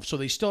thinking of. So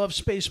they still have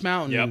Space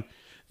Mountain. Yep.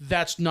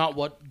 That's not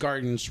what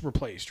Guardians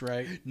replaced,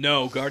 right?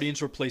 No,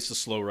 Guardians replaced the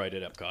slow ride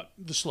at Epcot.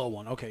 The slow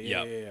one. Okay.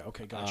 Yeah. Yeah. Yeah.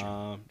 Okay.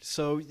 Gotcha.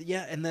 So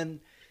yeah, and then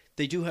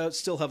they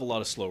still have a lot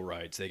of slow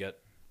rides. They got,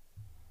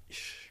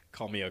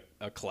 call me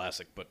a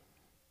classic, but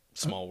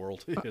Small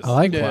World. I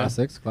like Yeah.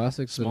 classics.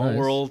 Classics are Small nice.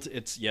 World.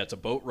 It's a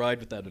boat ride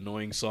with that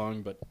annoying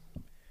song, but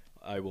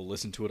I will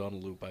listen to it on a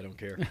loop. I don't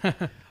care.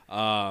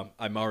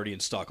 I'm already in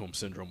Stockholm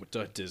Syndrome with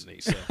Disney,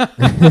 so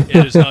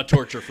it is not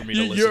torture for me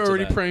to listen to that. You're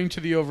already praying to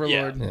the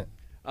Overlord. Yeah.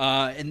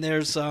 And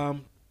there's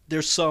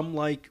some,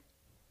 like,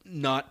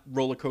 not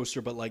roller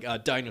coaster, but like a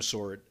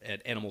dinosaur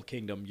at Animal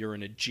Kingdom. You're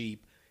in a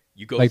Jeep.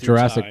 You go Like through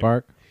Jurassic time.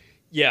 Park?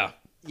 Yeah.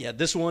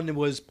 This one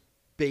was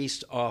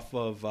based off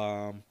of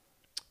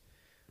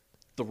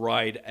the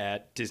ride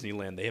at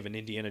Disneyland. They have an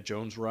Indiana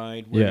Jones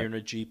ride where you're in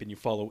a Jeep and you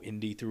follow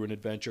Indy through an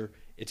adventure.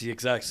 It's the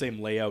exact same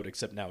layout,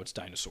 except now it's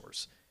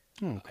dinosaurs.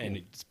 Oh, cool. And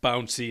it's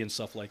bouncy and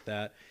stuff like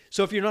that.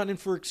 So if you're not in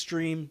for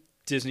extreme,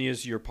 Disney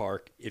is your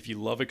park. If you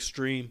love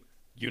extreme,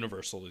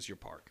 Universal is your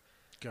park.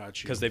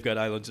 Gotcha. Because they've got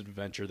Islands of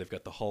Adventure, they've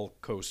got the Hulk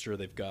coaster,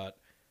 they've got...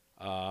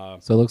 So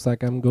it looks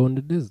like I'm going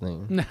to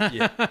Disney.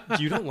 Yeah.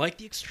 You don't like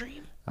the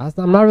extreme?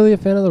 I'm not really a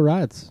fan of the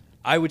rides.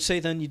 I would say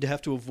then you'd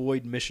have to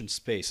avoid Mission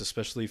Space,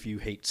 especially if you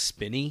hate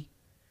spinny.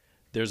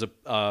 There's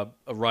a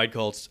ride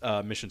called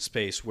Mission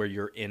Space where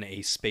you're in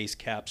a space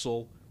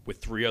capsule with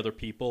 3 other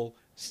people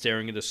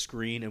staring at a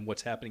screen, and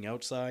what's happening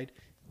outside,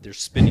 they're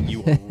spinning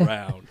you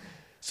around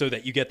so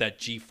that you get that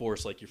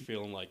G-force, like you're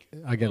feeling like...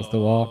 Against the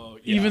wall.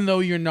 Yeah. Even though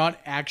you're not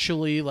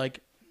actually, like,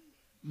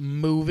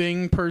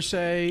 moving, per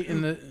se,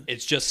 in the...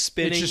 It's just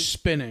spinning. It's just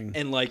spinning.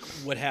 And, like,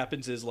 what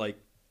happens is, like,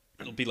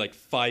 it'll be, like,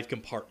 5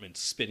 compartments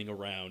spinning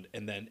around,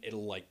 and then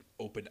it'll, like,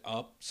 open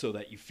up so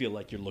that you feel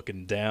like you're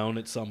looking down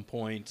at some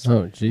point.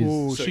 Oh, jeez.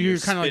 Ooh, so you're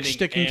kind of like spinning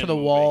sticking to and the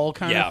moving. wall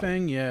kind Yeah. of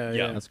thing? Yeah.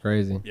 That's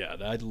crazy. Yeah,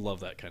 I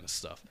love that kind of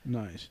stuff.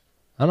 Nice.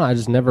 I don't know. I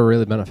just never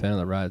really been a fan of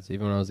the rides,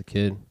 even when I was a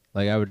kid.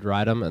 Like, I would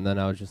ride them, and then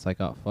I was just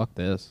like, oh, fuck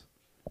this.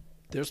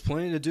 There's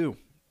plenty to do.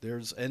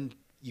 And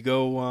you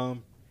go,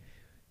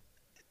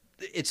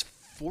 it's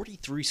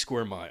 43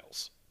 square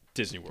miles,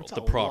 Disney World,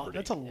 the property.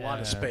 That's a lot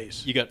of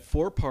space. You got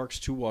 4 parks,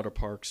 2 water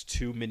parks,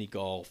 2 mini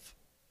golf,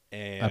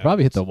 and... I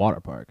probably hit the water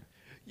park.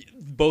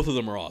 Both of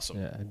them are awesome.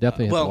 Yeah, I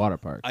definitely hit the water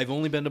park. I've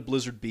only been to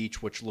Blizzard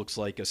Beach, which looks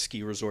like a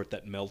ski resort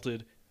that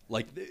melted.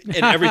 Like, and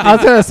everything... I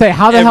was going to say,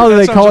 how the hell do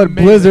they call it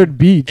amazing. Blizzard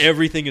Beach?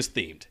 Everything is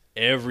themed.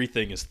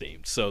 Everything is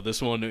themed. So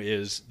this one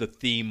is, the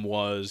theme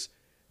was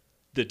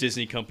the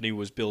Disney company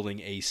was building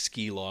a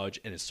ski lodge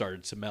and it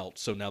started to melt.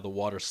 So now the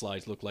water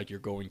slides look like you're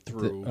going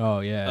through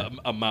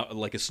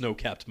like a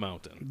snow-capped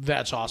mountain.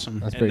 That's awesome.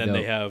 That's And pretty then dope.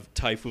 they have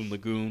Typhoon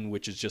Lagoon,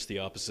 which is just the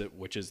opposite,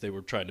 which is they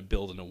were trying to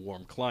build in a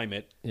warm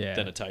climate. Yeah.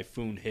 Then a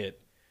typhoon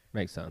hit.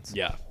 Makes sense.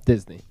 Yeah.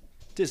 Disney.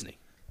 Disney.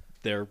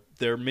 Their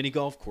mini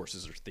golf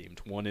courses are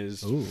themed. One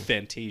is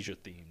Fantasia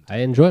themed. I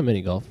enjoy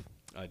mini golf.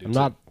 I do I'm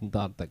too.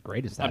 not the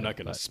greatest at I'm not it,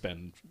 going to but-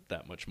 spend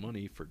that much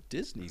money for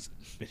Disney's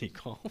mini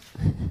golf.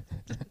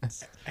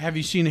 Have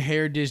you seen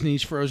Hair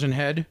Disney's Frozen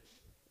Head?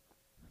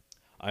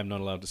 I'm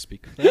not allowed to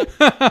speak of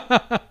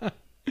that.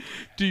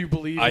 Do you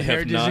believe I in Hair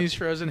have not- Disney's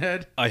Frozen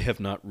Head? I have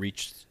not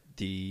reached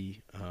the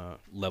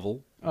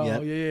level Oh,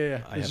 yet.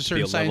 yeah. I There's have a to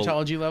be certain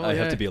Scientology level. I yeah.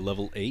 have to be a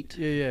level 8.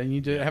 Yeah. You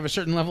need to have a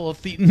certain level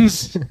of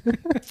thetans.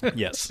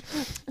 Yes.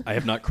 I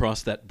have not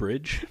crossed that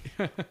bridge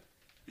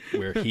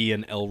where he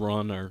and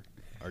Elron are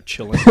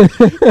chilling.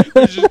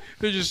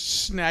 they're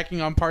just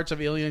snacking on parts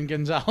of Alien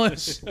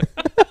Gonzalez.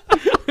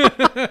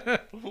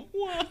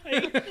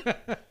 Why?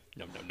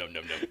 No.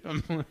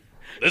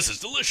 This is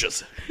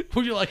delicious.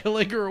 Would you like a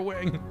leg or a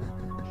wing?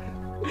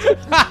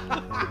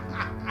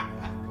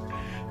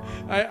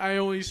 I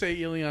only say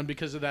Elion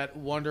because of that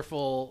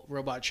wonderful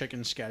Robot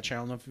Chicken sketch. I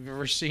don't know if you've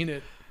ever seen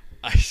it.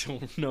 I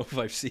don't know if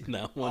I've seen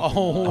that one.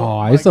 Oh,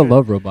 I used to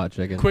love Robot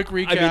Chicken. Quick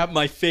recap. I mean,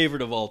 my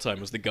favorite of all time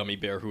was the gummy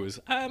bear who was,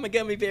 I'm a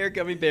gummy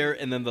bear,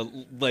 and then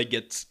the leg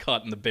gets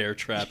caught in the bear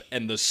trap,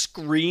 and the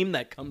scream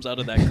that comes out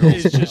of that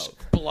girl's It's just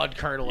mouth. blood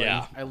curdling.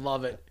 Yeah. I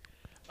love it.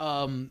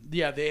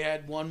 They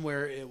had one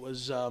where it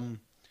was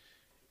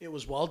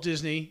Walt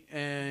Disney,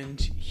 and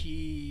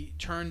he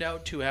turned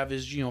out to have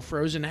his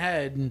frozen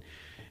head,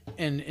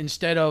 and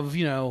instead of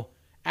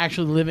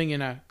actually living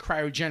in a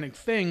cryogenic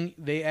thing,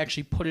 they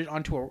actually put it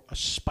onto a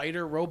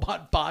spider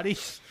robot body,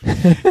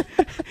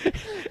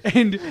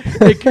 and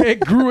it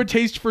grew a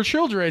taste for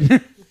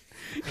children.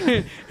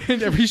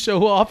 And every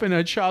so often,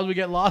 a child would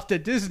get lost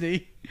at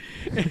Disney,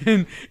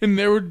 and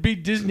there would be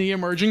Disney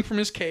emerging from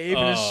his cave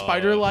in his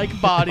spider-like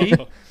body.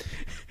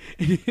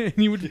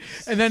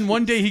 And then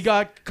one day he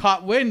got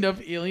caught wind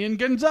of Alien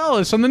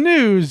Gonzalez on the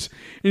news,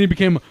 and he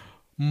became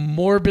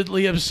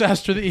morbidly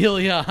obsessed with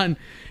Alien, and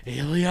he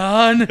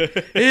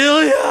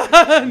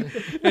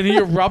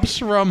erupts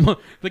from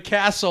the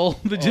castle,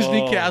 the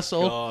Disney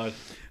castle, God.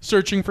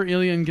 searching for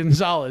Alien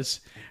Gonzalez.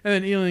 And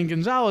then Alien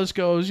Gonzalez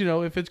goes,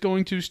 if it's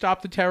going to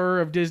stop the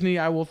terror of Disney,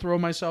 I will throw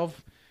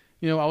myself,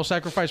 I will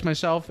sacrifice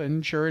myself.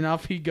 And sure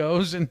enough, he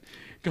goes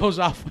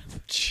off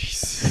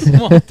with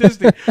Walt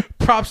Disney.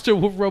 Props to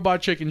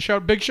Robot Chicken.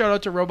 Big shout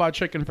out to Robot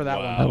Chicken for that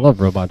one. I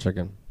love Robot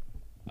Chicken.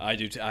 I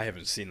do. I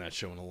haven't seen that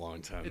show in a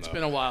long time. It's though.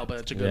 been a while, but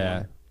it's a good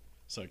one.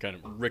 So kind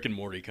of Rick and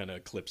Morty kind of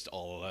eclipsed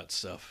all of that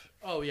stuff.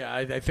 Oh yeah,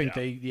 I think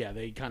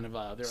they kind of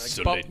they're like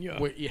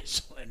Selenia.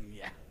 yes,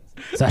 yeah.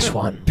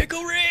 Szechuan.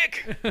 Pickle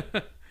Rick.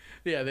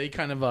 Yeah, they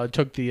kind of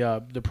took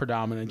the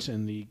predominance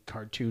in the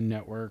Cartoon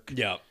Network.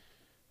 Yeah.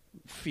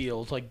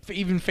 field. Like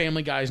even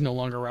Family Guy is no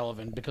longer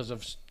relevant because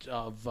of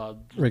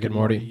Rick and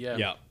Morty. Yeah.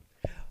 Yeah.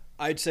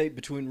 I'd say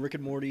between Rick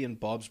and Morty and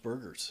Bob's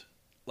Burgers.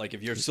 Like,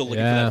 if you're still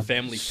looking Yeah. for that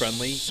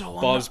family-friendly, So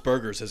I'm Bob's not-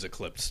 Burgers has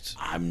eclipsed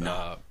I'm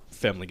not.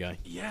 Family Guy.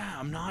 Yeah,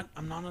 I'm not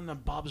on the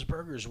Bob's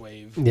Burgers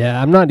wave. Yeah,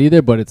 I'm not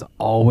either, but it's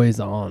always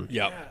on.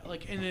 Yeah. Yeah,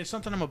 like, and it's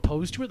not that I'm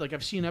opposed to it. Like,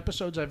 I've seen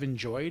episodes I've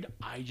enjoyed.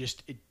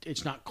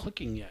 It's not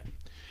clicking yet.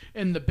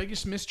 And the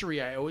biggest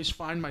mystery I always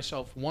find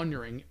myself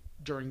wondering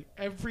during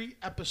every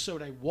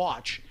episode I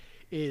watch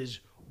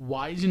is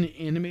why is an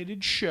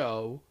animated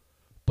show,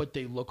 but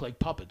they look like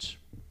puppets?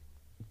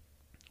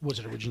 Was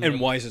it originally?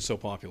 And why is it so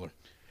popular?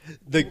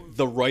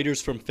 The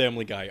writers from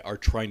Family Guy are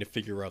trying to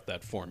figure out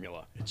that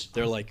formula.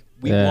 They're like,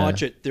 we Yeah.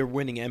 watch it, they're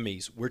winning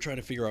Emmys. We're trying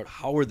to figure out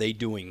how are they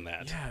doing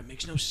that. Yeah, it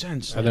makes no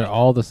sense. And they're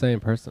all the same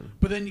person.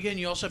 But then again,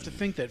 you also have to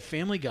think that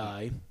Family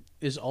Guy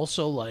is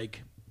also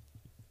like,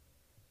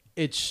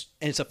 it's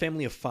And it's a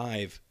family of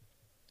 5,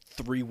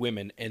 3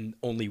 women, and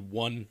only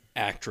 1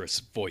 actress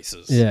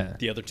voices. Yeah.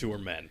 The other 2 are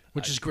men.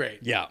 which is great.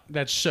 Yeah.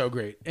 That's so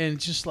great. And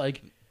it's just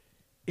like,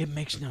 it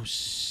makes no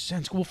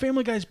sense. Well,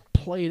 Family Guy's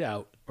played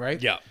out,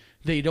 right? Yeah.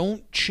 They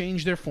don't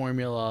change their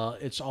formula.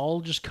 It's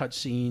all just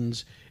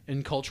cutscenes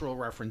and cultural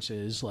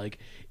references. Like,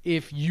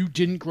 if you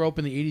didn't grow up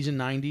in the 80s and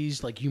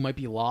 90s, like, you might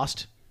be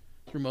lost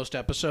through most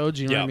episodes.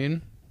 You know what I Yeah.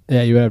 mean?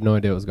 Yeah, you would have no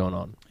idea what's going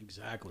on.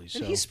 Exactly. So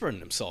And he's spreading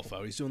himself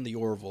out. He's doing the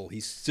Orville.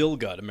 He's still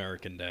got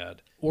American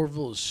Dad.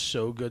 Orville is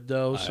so good,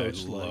 though. So I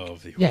it's like,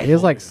 love the Yeah, Orville. he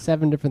has like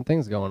 7 different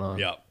things going on.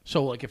 Yeah.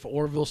 so like if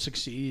Orville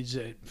succeeds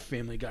at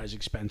Family Guy's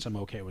expense, I'm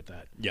okay with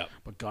that. Yeah.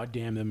 But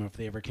goddamn them if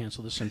they ever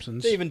cancel The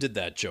Simpsons. They even did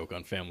that joke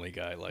on Family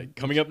Guy. Like,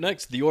 coming up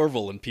next, the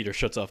Orville. And Peter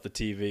shuts off the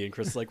TV. And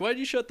Chris is like, why did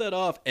you shut that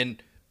off?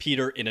 And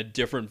Peter, in a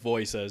different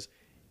voice, says,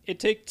 it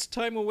takes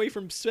time away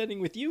from spending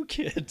with you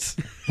kids.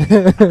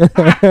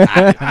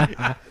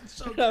 I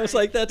was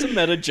like, that's a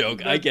meta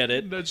joke. I get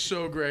it. That's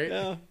so great.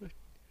 Yeah.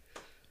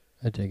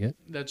 I dig it.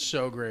 That's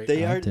so great.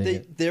 They I are dig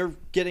it. they're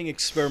getting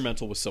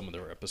experimental with some of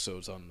their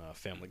episodes on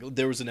Family Guy.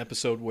 There was an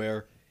episode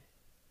where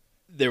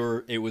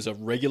it was a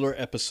regular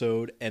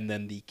episode, and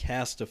then the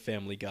cast of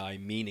Family Guy,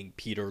 meaning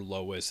Peter,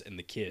 Lois, and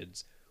the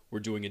kids, were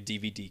doing a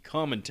DVD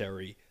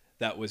commentary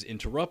that was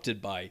interrupted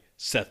by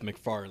Seth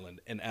MacFarlane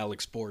and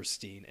Alex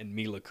Borstein and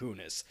Mila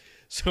Kunis.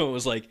 So it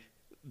was like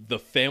the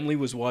family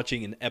was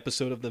watching an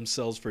episode of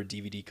themselves for a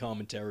DVD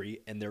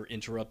commentary, and they're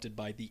interrupted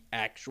by the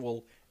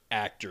actual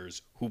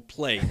actors who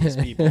play these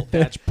people.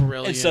 That's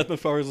brilliant. And Seth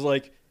MacFarlane was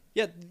like,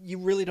 yeah, you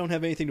really don't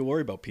have anything to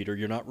worry about, Peter.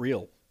 You're not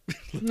real.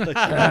 Like,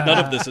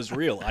 none of this is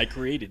real. I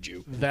created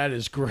you. That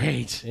is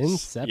great.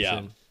 Inception.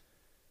 Yeah.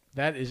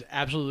 That is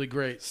absolutely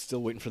great.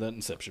 Still waiting for that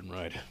Inception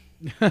ride.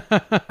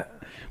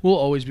 We'll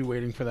always be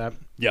waiting for that.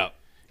 Yeah.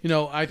 You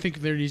know, I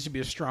think there needs to be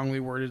a strongly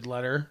worded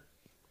letter.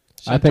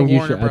 I sent to think you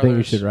Warner should. I think you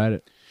Brothers. should write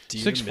it.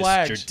 Dear Six Mr.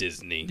 Flags.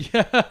 Disney,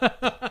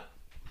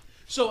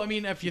 So, I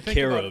mean, if you think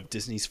care about of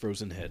Disney's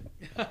Frozen Head.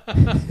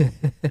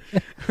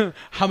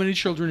 how many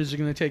children is it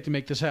going to take to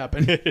make this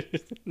happen?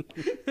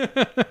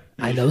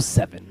 I know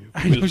 7.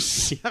 I know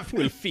seven.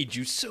 We'll feed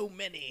you so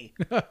many.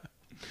 The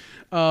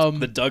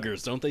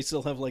Duggars, don't they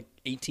still have like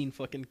 18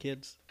 fucking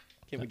kids?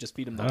 Can't we just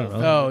feed them the I don't whole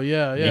know. Oh,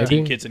 yeah, yeah. 18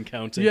 Maybe. kids and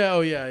counting? Yeah, oh,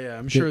 yeah, yeah.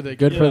 I'm sure they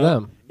Good could. for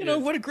them. You know,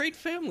 what a great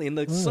family. And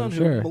the son who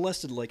sure.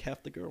 molested like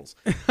half the girls.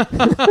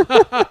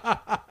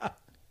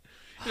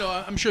 You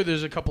know, I'm sure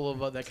there's a couple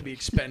of that could be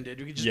expended.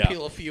 We could just Yeah.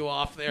 peel a few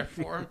off there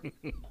for them.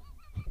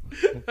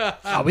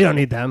 Oh, we don't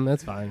need them.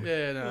 That's fine.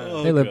 Yeah, no.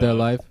 Oh, They live their God.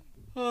 life.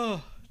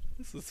 Oh,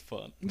 this is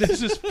fun.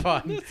 This is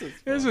fun.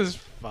 This is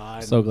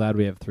fun. So glad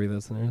we have 3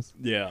 listeners.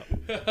 Yeah.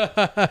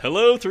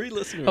 Hello, 3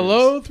 listeners.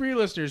 Hello, 3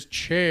 listeners.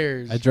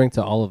 Cheers. I drink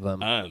to all of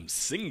them. I'm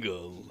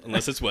single.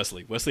 Unless it's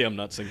Wesley. Wesley, I'm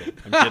not single.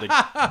 I'm kidding.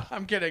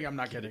 I'm kidding. I'm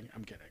not kidding.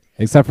 I'm kidding.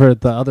 Except for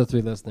the other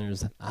 3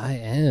 listeners. I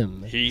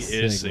am. He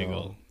is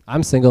single.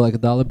 I'm single like a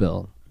dollar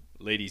bill.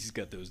 Ladies, he's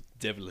got those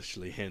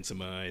devilishly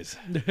handsome eyes.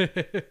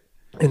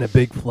 And a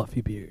big fluffy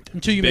beard.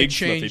 Until you Big, make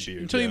change. fluffy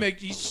beard, Until you yeah. make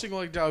he's single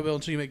like dollar bill.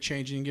 Until you make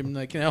change and you give him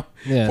like Yeah.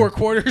 4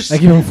 quarters. I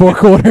give him 4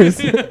 quarters.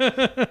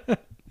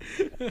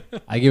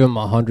 I give him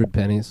 100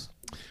 pennies.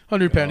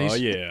 100 pennies. Oh,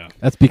 yeah.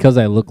 That's because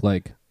I look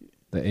like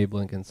the Abe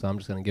Lincoln, so I'm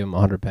just gonna give him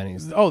 100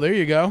 pennies. Oh, there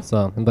you go.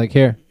 So I'm like,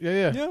 here,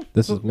 Yeah.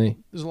 this is me.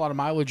 There's a lot of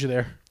mileage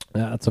there.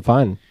 Yeah, that's a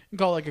fine. You can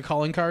call it like a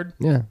calling card.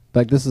 Yeah,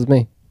 like this is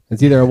me.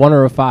 It's either a 1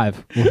 or a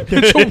 5.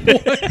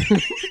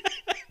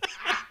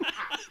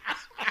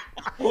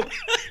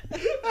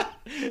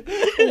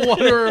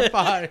 One or a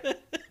 5. It's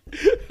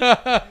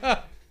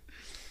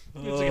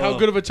like, how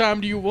good of a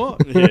time do you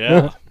want?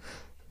 Yeah.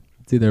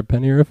 It's either a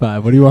penny or a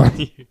 5. What do you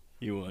want?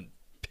 You want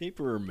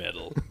paper or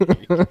metal?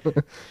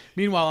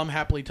 Meanwhile, I'm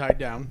happily tied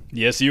down.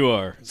 Yes, you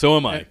are. So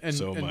am I. And,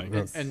 so am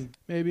I. and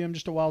maybe I'm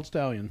just a wild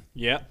stallion.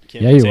 Yeah.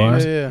 Can't Yeah, be you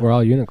tamed. are. Yeah. We're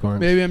all unicorns.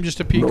 Maybe I'm just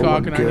a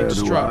peacock and I need to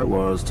strut.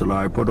 was till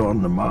I put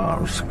on the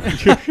mask.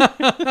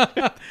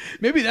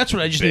 Maybe that's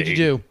what I just need to Big.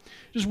 do.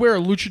 Just wear a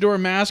luchador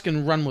mask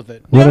and run with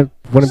it. Wouldn't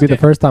be the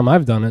first time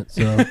I've done it,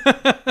 so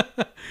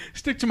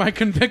Stick to my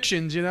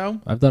convictions, you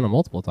know? I've done it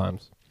multiple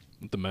times.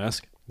 With the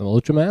mask? The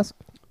Lucha mask?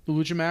 The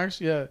Lucha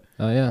Mask, yeah.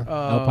 Oh yeah,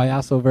 El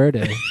Payaso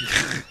Verde.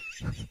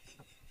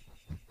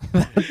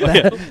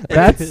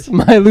 That's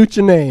my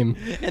lucha name.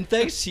 And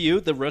thanks to you,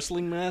 the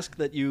wrestling mask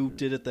that you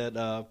did at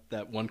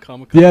that one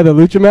Comic-Con. Yeah, the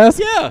lucha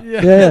mask.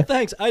 Yeah.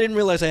 Thanks. I didn't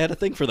realize I had a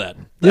thing for that.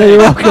 Yeah, you're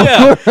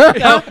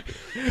welcome.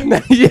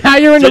 Yeah,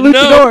 you're into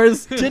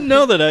luchadors. Didn't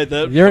know that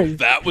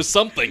that was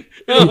something.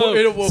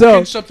 It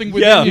awoken something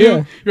within you.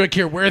 Yeah. You're like,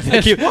 here, wear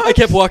this. I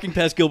kept walking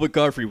past Gilbert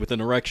Godfrey with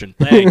an erection.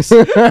 Thanks.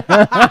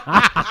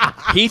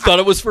 He thought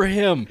it was for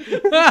him.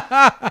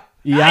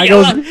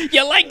 Iago's,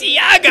 you like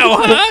Iago,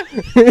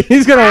 huh?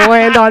 he's gonna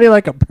land on you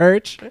like a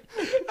perch.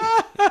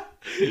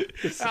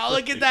 Oh,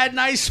 look at that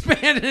nice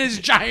man in his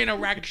giant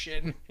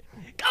erection.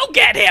 Go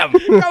get him.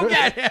 Go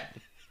get him.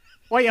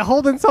 While you're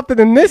holding something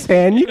in this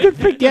hand, you could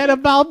forget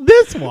about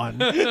this one.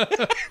 That's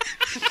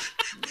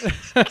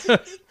a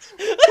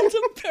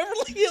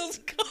Beverly Hills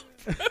Cop.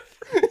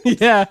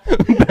 Yeah,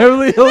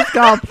 Beverly Hills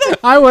Cop.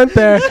 I went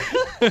there.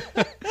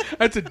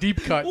 That's a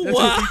deep cut. That's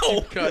Wow. a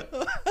deep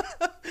cut.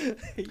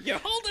 You're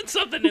holding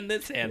something in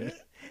this hand.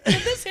 In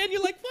this hand,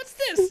 you're like, what's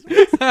this?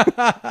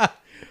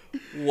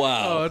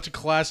 Wow. Oh, that's a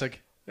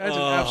classic. That's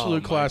an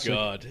absolute classic. Oh,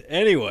 my God.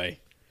 Anyway.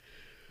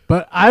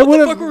 But I would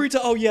have.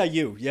 Oh, yeah,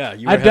 you. Yeah,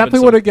 you. I definitely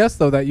would have guessed,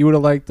 though, that you would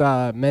have liked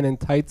Men in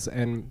Tights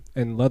and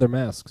leather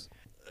masks.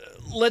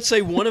 Let's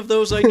say one of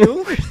those I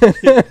knew.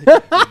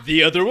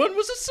 The other one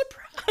was a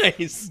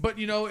surprise. But,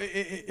 you know,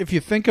 if you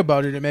think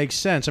about it, it makes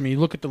sense. I mean, you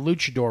look at the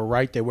luchador,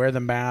 right? They wear the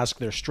mask.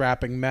 They're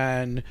strapping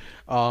men.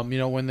 You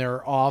know, when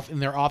they're off in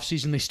their off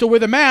season, they still wear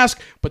the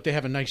mask, but they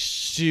have a nice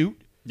suit.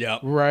 Yeah.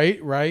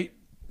 Right.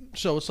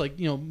 So it's like,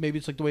 you know, maybe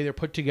it's like the way they're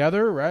put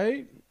together,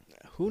 right?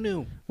 Who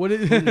knew? Who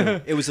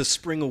knew? It was a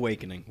spring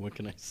awakening. What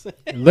can I say?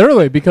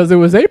 Literally, because it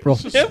was April.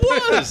 It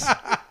was.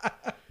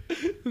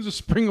 It was a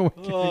spring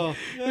awakening. Oh,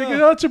 yeah. Like,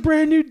 oh, it's a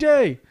brand new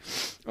day.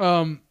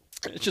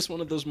 It's just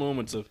one of those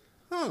moments of,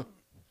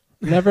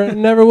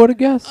 Never would have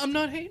guessed. I'm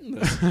not hating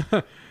this.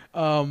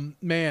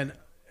 Man,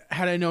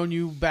 had I known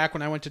you back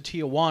when I went to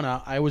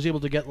Tijuana, I was able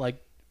to get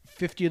like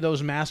 50 of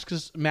those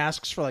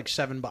masks for like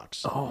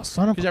 $7. Oh,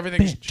 son of a Because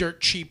everything's bitch.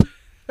 dirt cheap.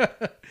 And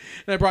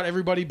I brought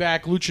everybody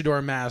back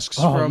luchador masks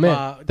from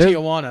man.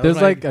 Tijuana. There's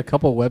like a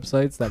couple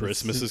websites that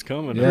Christmas is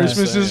coming. Yeah.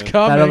 Christmas is that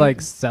coming. are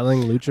like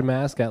selling lucha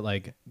masks at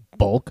like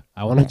bulk.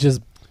 I want to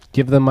just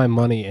give them my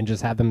money and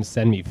just have them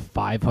send me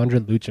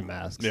 500 lucha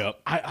masks.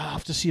 Yep. I'll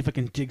have to see if I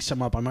can dig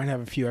some up. I might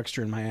have a few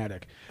extra in my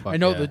attic. Fuck I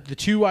know yeah. the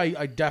two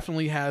I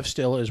definitely have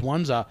still is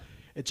one's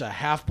it's a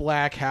half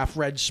black, half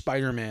red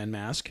Spider-Man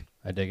mask,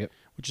 I dig it.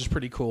 which is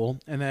pretty cool.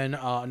 And then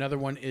another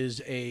one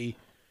is a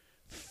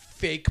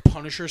fake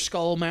Punisher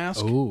skull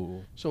mask.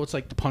 Ooh. So it's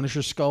like the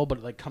Punisher skull, but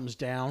it like comes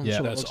down. Yeah,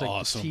 so that's it looks like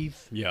awesome. the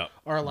teeth Yeah.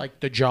 are like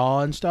the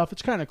jaw and stuff.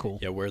 It's kind of cool.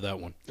 Yeah, wear that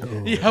one.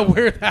 Yeah,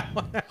 wear that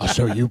one. I'll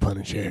show you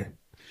Punisher.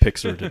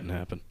 Pixar didn't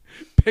happen.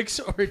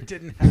 Pixar, it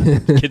didn't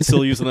happen. Kids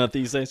still using that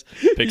these days?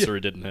 Pixar,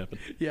 it didn't happen.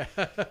 Yeah.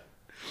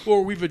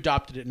 Or we've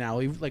adopted it now.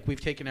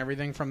 We've taken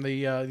everything from the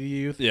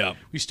youth. Yeah.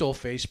 We stole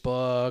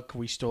Facebook.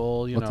 We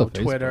stole What's a Facebook?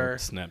 Twitter,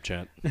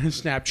 Snapchat.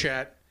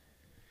 Snapchat.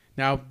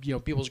 Now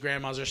people's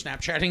grandmas are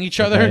Snapchatting each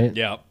other. Right.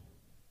 Yeah.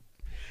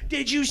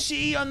 Did you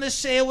see on the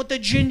sale with the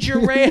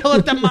ginger ale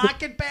at the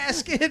market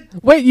basket?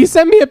 Wait, you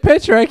sent me a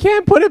picture. I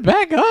can't put it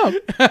back up.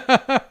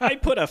 I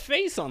put a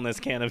face on this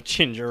can of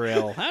ginger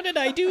ale. How did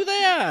I do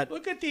that?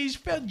 Look at these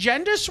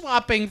gender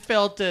swapping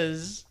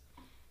filters.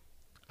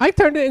 I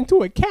turned it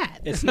into a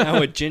cat. It's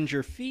now a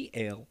ginger fee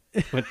ale.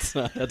 That's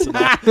an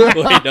awful,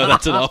 wait, no,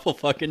 that's an awful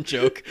fucking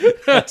joke.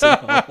 That's an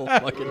awful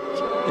fucking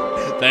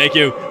joke. Thank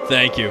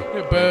you.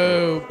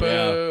 Boo,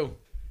 boo.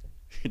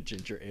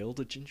 Ginger ale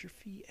to ginger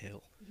fee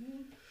ale.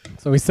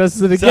 So he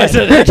says it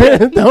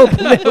again. No,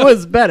 but it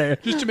was better.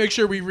 Just to make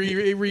sure we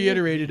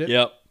reiterated it.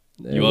 Yep.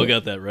 You all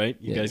got that, right?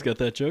 You guys got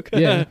that joke?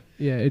 Yeah.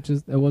 It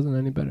wasn't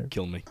any better.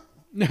 Kill me.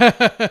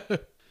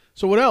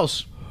 So what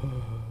else?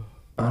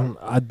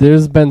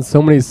 There's been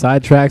so many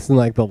sidetracks in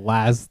like the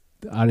last,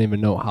 I don't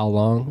even know how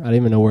long. I don't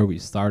even know where we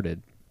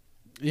started.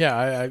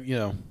 Yeah,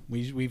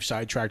 we've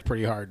sidetracked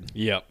pretty hard.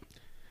 Yep.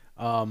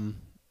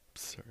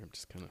 Sorry, I'm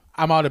just kind of.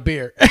 I'm out of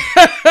beer.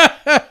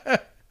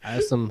 I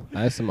have some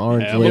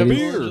orange Have a ladies,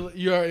 beer.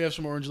 You already have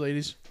some orange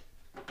ladies.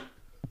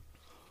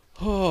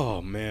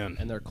 Oh man.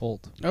 and they're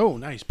cold. Oh,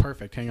 nice,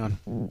 perfect. Hang on,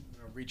 I'm gonna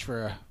reach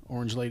for a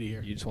orange lady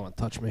here. You just want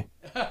to touch me.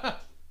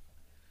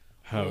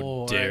 How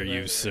Oh, dare right, you,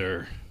 right.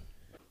 sir?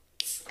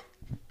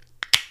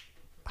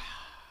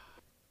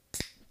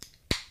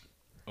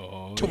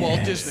 Oh, To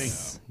Walt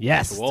Disney.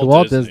 Yes, To to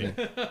Walt Disney.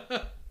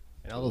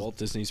 And all those Walt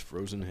Disney's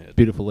frozen head.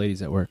 beautiful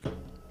ladies at work.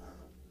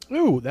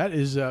 Ooh, that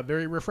is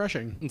very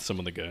refreshing. And some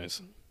of the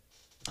guys.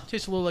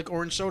 Tastes a little like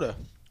orange soda.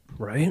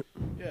 Right?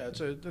 Yeah,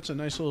 that's a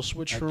nice little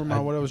switch from I-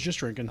 what I was just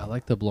drinking. I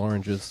like the blue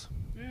oranges.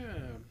 Yeah,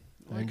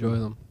 I enjoy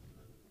them.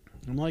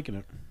 I'm liking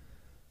it.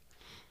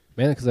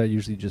 Mainly because I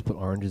usually just put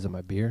oranges in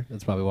my beer.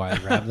 That's probably why I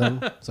grabbed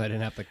them, so I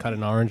didn't have to cut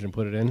an orange and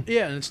put it in.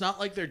 Yeah, and it's not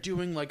like they're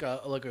doing like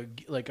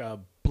a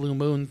Blue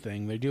Moon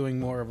thing. They're doing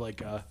more of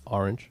like a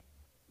Orange.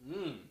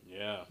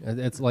 Yeah.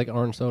 It's like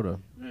orange soda.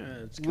 yeah,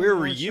 Where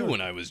were you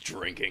when I was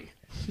drinking?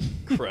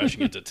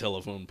 Crashing into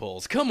telephone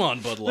poles. Come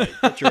on, Bud Light.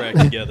 Get your act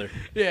together.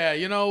 Yeah,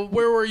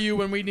 where were you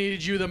when we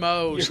needed you the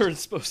most? You're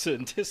supposed to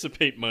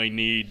anticipate my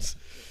needs.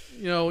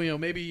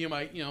 Maybe you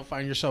might,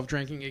 find yourself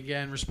drinking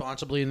again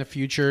responsibly in the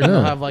future, and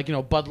you'll have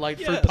Bud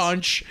Light fruit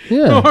punch.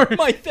 Yeah. Or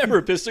My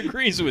therapist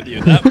agrees with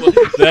you.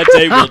 That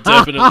day will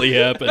definitely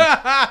happen.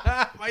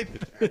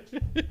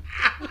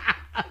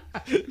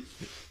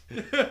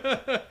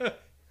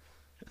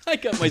 I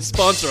got my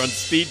sponsor on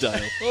speed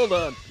dial. Hold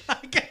on.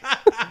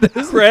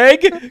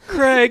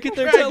 Craig,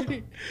 they're telling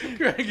me.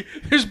 Greg,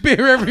 there's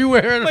beer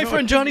everywhere. My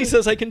friend Johnny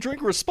says I can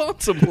drink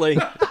responsibly. Is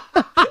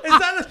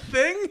that a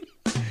thing?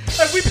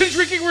 Have we been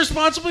drinking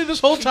responsibly this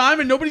whole time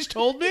and nobody's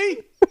told me?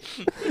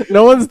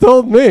 No one's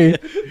told me.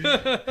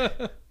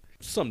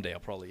 Someday I'll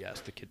probably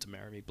ask the kid to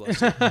marry me. Bless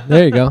him.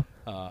 There you go.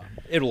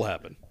 It'll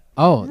happen.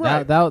 Oh,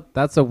 Right.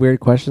 that's a weird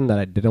question that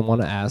I didn't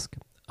want to ask.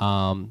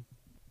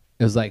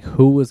 It was like,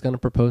 who was going to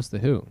propose to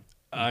who?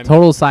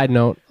 Total side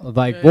note.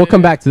 We'll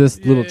come back to this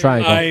little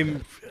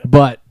triangle.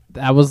 But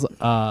I was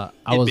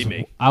be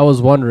me. I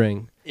was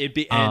wondering It'd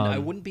be, and I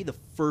wouldn't be the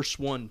first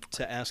one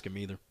to ask him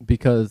either.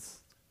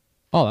 because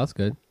that's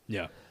good.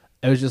 Yeah.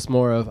 It was just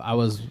more of, I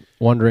was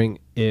wondering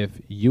if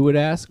you would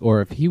ask or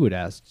if he would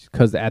ask,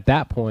 because at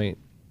that point,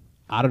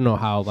 I don't know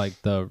how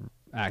the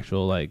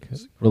actual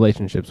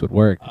relationships would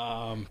work.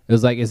 It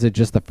was is it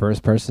just the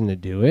first person to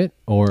do it,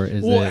 or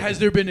is it? Has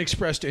there been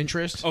expressed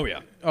interest? Oh yeah.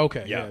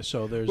 Okay. Yeah. Yeah.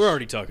 So there's. We're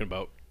already talking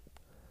about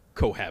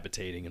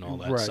cohabitating and all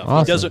that Right. stuff.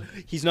 Awesome.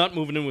 He's not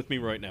moving in with me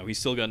right now. He's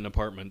still got an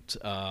apartment.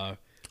 I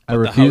but the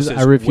refuse. house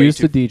I is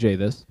refuse way to DJ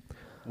this.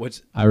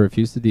 What's I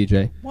refuse to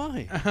DJ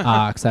why?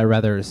 because I'd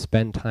rather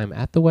spend time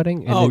at the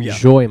wedding and Oh, yeah.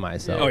 enjoy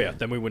myself. Oh yeah,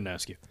 then we wouldn't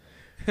ask you.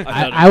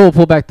 I will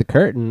pull back the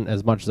curtain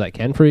as much as I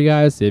can for you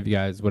guys, save you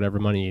guys whatever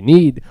money you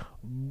need,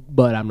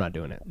 but I'm not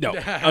doing it. No,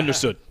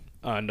 understood.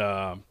 And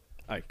I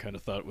kind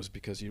of thought it was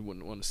because you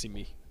wouldn't want to see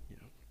me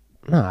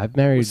No, I've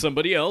married. with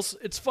somebody else.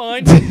 It's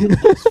fine.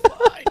 It's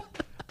fine.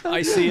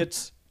 I see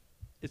it's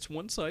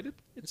one-sided.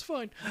 It's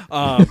fine.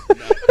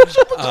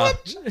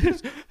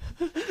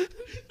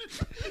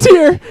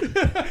 Tear.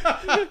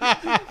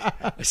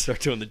 I start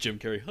doing the Jim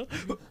Carrey.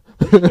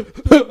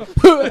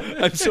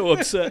 I'm so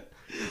upset.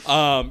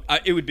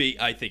 It would be.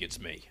 I think it's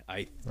me.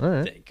 I All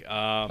right. think.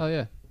 Oh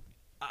yeah.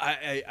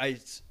 I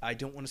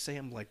don't want to say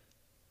I'm like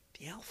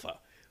the alpha,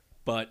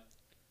 but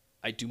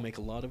I do make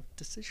a lot of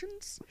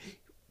decisions.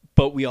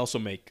 But we also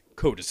make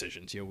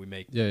co-decisions. We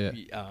make. Yeah.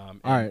 All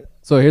All right.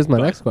 So here's my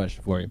next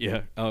question for you.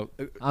 Yeah. I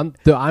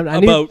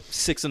need About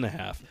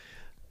 6.5.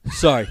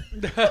 Sorry.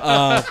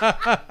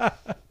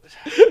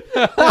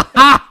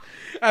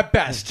 At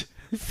best.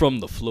 From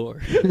the floor.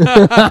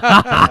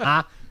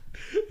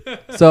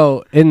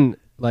 So in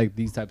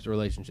these types of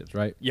relationships,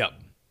 right? Yep.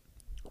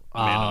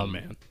 Man on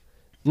man.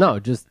 No,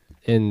 just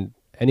in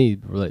any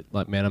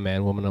man on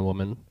man, woman on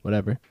woman,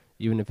 whatever.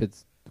 Even if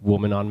it's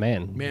woman on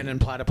man. Man and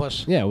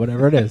platypus. Yeah,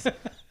 whatever it is.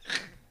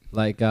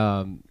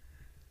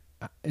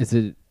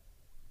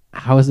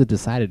 How is it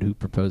decided who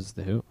proposes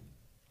to who?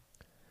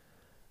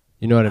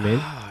 You know what I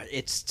mean?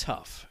 It's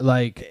tough.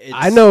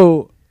 I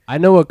know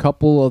a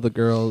couple of the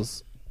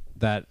girls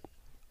that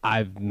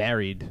I've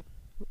married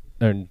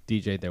and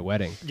DJ'd their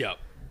wedding. Yep.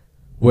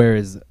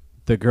 Whereas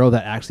the girl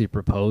that actually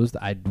proposed,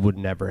 I would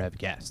never have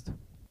guessed.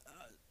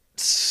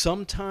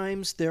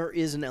 Sometimes there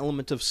is an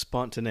element of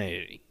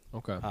spontaneity.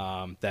 Okay.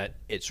 That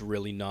it's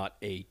really not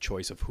a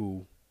choice of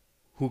who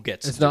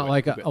gets. It's to not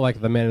do it.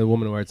 like the man and the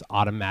woman where it's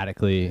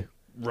automatically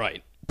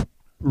Right.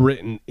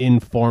 written in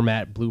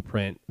format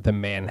blueprint. The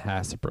man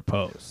has to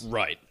propose.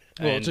 Right.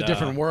 Well, it's a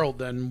different world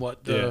than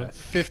what the Yeah.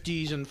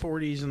 50s and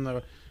 40s in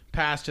the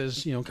past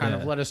has, kind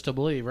of led us to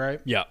believe, right?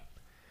 Yeah.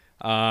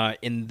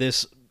 In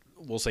this,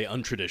 we'll say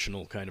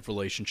untraditional kind of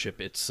relationship,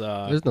 it's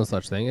There's no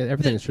such thing.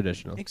 Everything is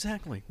traditional.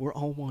 exactly. We're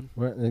all one.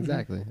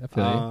 Exactly. I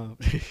feel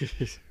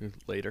you.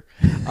 Later.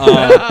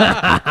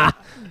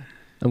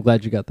 I'm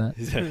glad you got that.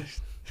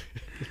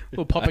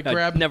 Little puppet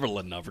grab. I'd never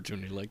let an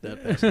opportunity like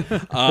that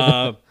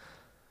pass.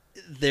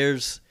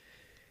 There's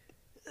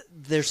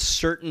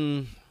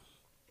certain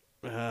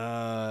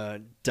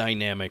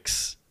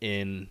dynamics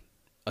in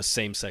a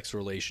same-sex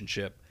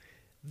relationship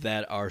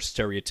that are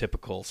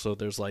stereotypical. So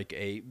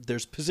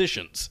there's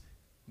positions,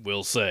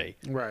 we'll say.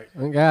 Right.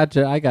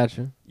 I got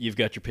you. You've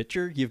got your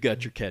pitcher, you've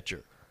got your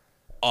catcher.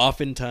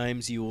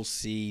 Oftentimes you will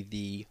see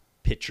the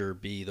pitcher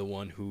be the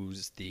one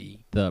who's the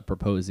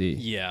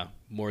proposee.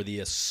 more the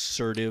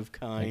assertive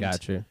kind. I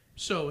got you.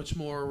 So it's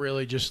more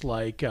really just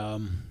like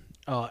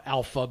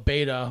alpha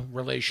beta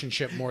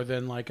relationship more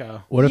than like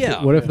a. What if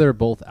Yeah. what if they're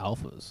both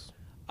alphas?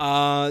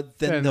 Then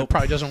Then they'll it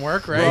probably doesn't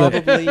work, right?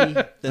 probably then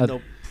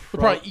they'll They'll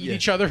probably eat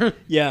each other.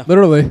 Yeah.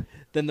 Literally.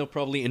 Then they'll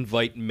probably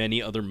invite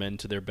many other men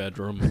to their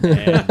bedroom and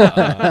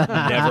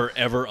never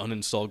ever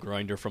uninstall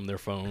Grindr from their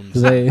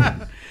phones.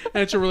 And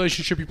it's a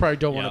relationship you probably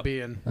don't want to Yep. be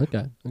in.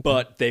 Okay.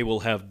 But they will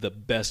have the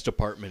best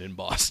apartment in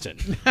Boston.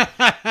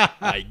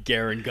 I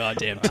guarantee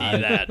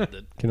that.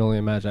 Can only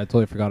imagine. I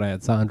totally forgot I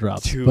had sound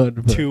drops.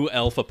 Two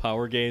alpha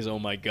power gays. Oh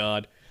my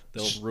god,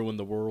 They'll ruin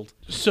the world.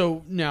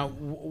 So now,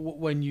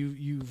 when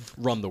you've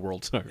Run the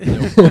world. Sorry. They'll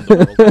run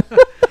the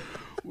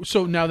world.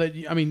 so now that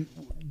I mean,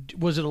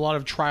 was it a lot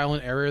of trial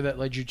and error that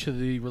led you to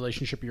the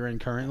relationship you're in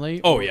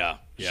currently? Oh, yeah.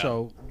 Yeah.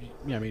 So,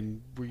 yeah, I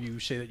mean, were you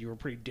say that you were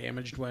pretty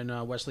damaged when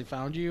Wesley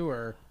found you,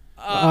 or?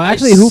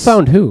 Actually, who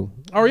found who?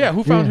 Oh yeah,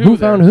 who found Yeah, who? Who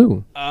found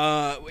who?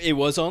 It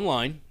was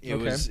online. It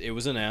Okay.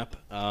 was an app.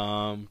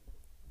 I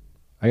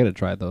gotta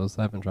try those.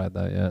 I haven't tried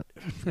that yet.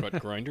 But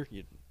Grindr.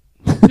 You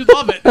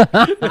love it.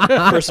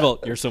 First of all,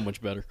 you're so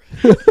much better.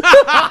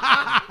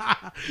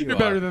 You're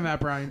better than that,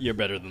 Brian. You're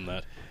better than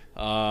that.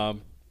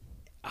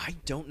 I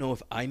don't know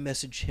if I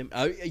messaged him.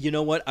 You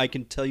know what? I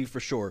can tell you for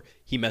sure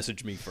he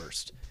messaged me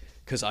first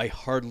because I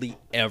hardly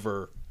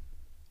ever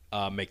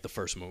make the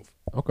first move.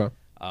 Okay.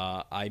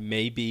 I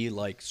may be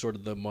like sort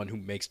of the one who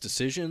makes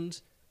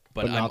decisions,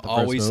 but But I'm not the first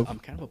always move. I'm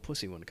kind of a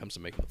pussy when it comes to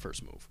making the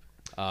first move.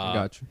 I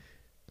got you.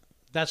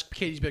 That's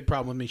Katie's big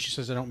problem with me. She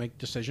says I don't make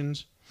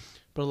decisions,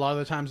 but a lot of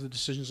the times the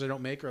decisions I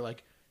don't make are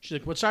like, she's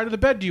like, "What side of the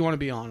bed do you want to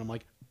be on?" I'm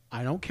like,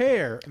 "I don't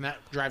care," and that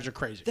drives her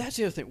crazy. That's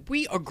the other thing.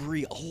 We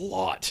agree a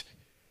lot.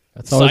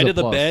 That's always Side a of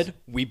the plus. bed,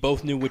 we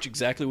both knew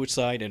exactly which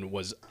side, and it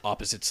was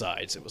opposite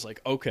sides. It was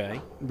like, okay.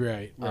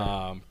 Right.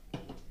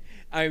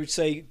 I would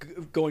say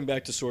going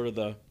back to sort of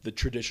the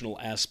traditional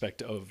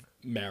aspect of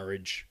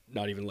marriage,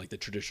 not even like the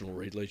traditional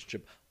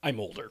relationship, I'm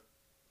older.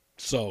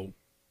 So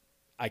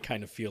I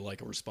kind of feel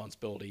like a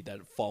responsibility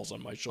that falls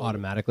on my shoulder.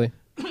 Automatically.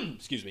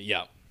 Excuse me,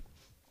 yeah.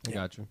 I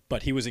got you.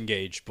 But he was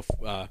engaged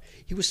before.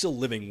 He was still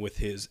living with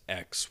his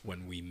ex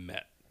when we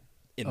met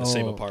in the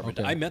same Oh, apartment.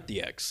 okay. I met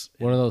the ex.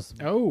 One of those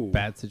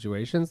bad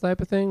situations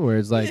type of thing where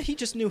it's like, Yeah, he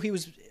just knew he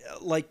was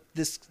like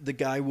this. The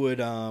guy would.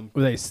 were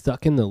they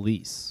stuck in the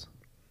lease?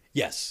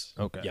 Yes.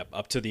 Okay. Yep.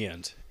 Up to the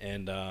end,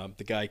 and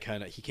the guy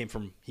kind of he came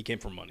from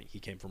money. He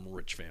came from a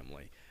rich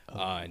family,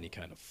 and he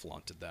kind of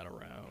flaunted that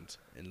around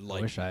and I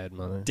like wish I had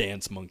money.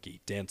 dance monkey,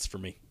 dance for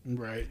me.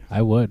 Right.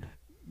 I would.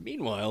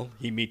 Meanwhile,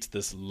 he meets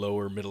this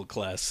lower middle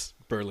class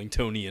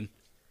Burlingtonian.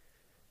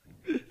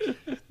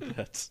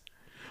 That's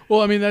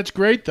Well, I mean, that's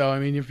great though. I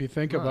mean, if you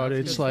think about it,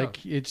 that's it's good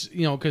like it's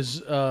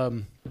because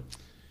oh,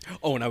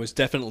 and I was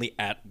definitely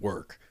at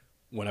work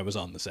when I was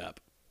on this app.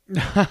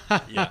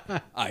 Yeah,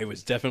 I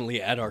was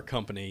definitely at our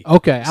company.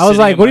 Okay, I was sitting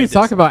like, at "What are my you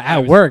talking desk. about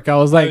at work?" I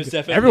was like, was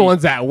definitely-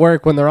 "Everyone's at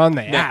work when they're on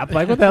the app."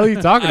 Like, what the hell are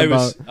you talking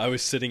about? I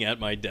was sitting at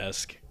my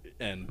desk,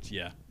 and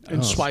yeah,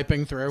 and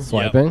swiping through.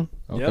 Swiping.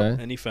 Yep,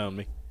 Okay. and he found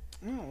me.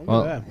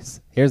 Well, that.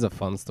 here's a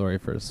fun story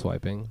for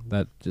swiping.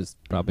 That just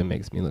probably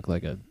makes me look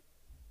like a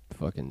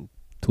fucking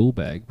tool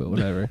bag, but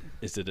whatever.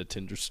 Is it a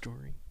Tinder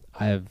story?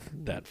 I have.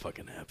 That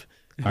fucking app.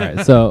 All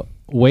right, so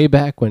way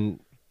back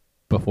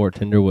before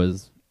Tinder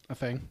was A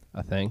thing.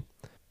 a thing,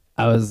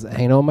 I was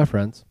hanging out with my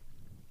friends,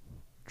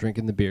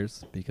 drinking the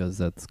beers because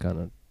that's kind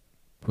of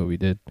what we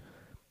did,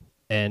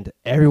 and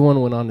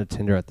everyone went on to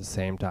Tinder at the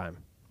same time,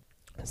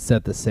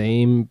 set the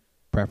same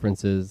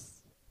preferences.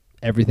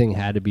 Everything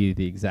had to be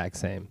the exact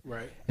same.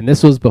 Right. And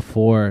this was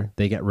before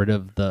they got rid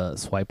of the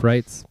swipe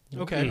rights.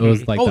 Okay. It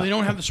was like they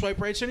don't have the swipe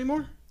rates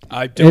anymore?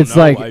 I don't it's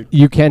know. like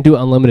you can't do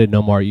unlimited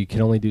no more. You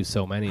can only do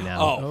so many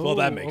now. Oh, well,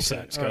 that makes okay.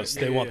 sense All right. because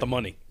Yeah, they yeah, want yeah. the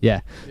money.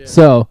 Yeah.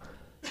 So,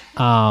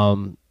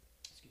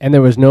 and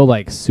there was no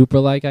like super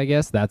like. I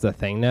guess that's a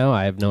thing now.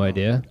 I have no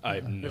idea. I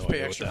have no Let's pay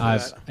idea what extra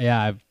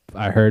that for is.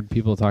 I heard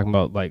people talking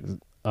about like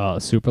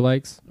super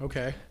likes,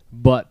 Okay.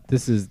 but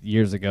this is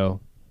years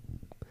ago,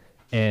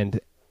 and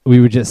we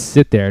would just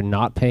sit there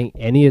not paying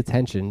any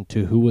attention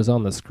to who was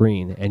on the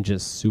screen and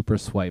just super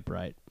swipe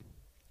right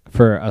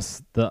for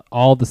us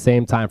all the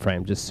same time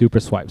frame. Just super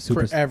swipe,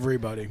 super For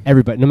everybody.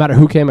 everybody, no matter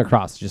who came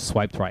across, just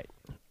swiped right.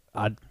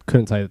 I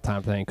couldn't tell you the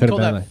time thing. Could have Call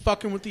been that like,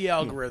 fucking with the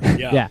algorithm.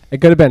 yeah,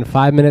 it could have been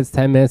 5 minutes,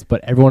 10 minutes,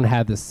 but everyone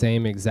had the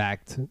same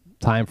exact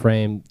time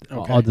frame.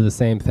 Okay. All did the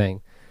same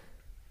thing.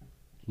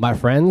 My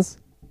friends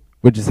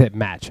would just hit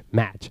match,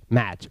 match,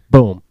 match,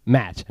 boom,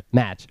 match,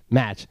 match,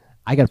 match.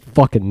 I got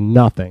fucking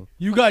nothing.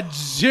 You got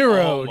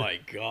zeroed. Oh my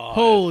god!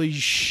 Holy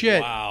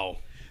shit. Wow.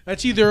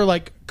 That's either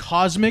like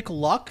cosmic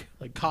luck,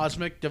 like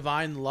cosmic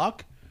divine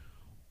luck,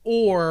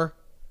 or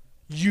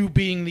you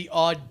being the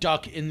odd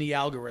duck in the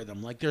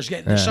algorithm. Like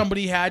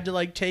somebody had to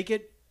like take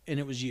it, and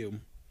it was you.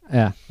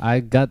 Yeah,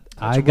 I got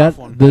a rough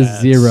one. the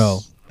zero.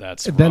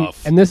 That's Then,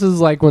 rough. and this is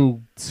like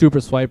when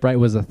super swipe right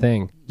was a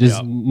thing. Just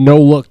Yep. no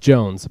look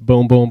Jones.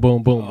 Boom, boom,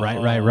 boom, boom.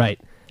 Right.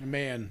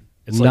 Man.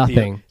 It's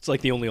nothing. It's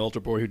like the only altar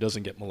boy who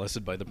doesn't get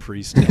molested by the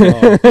priest.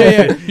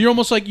 Yeah. You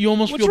almost What's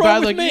feel wrong bad.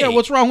 with Like, me? yeah,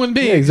 what's wrong with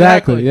me?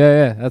 Exactly.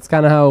 Yeah. That's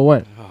kind of how it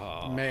went.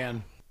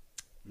 Man.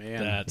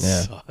 That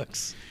Yeah.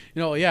 sucks.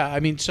 Yeah. I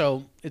mean,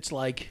 so it's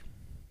like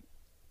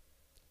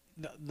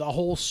the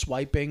whole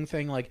swiping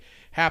thing. Like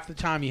half the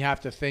time, you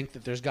have to think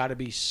that there's got to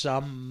be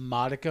some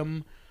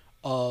modicum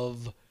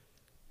of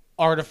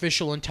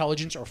artificial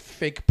intelligence or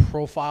fake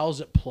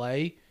profiles at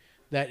play.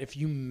 That if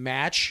you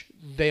match,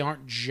 they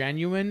aren't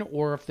genuine,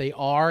 or if they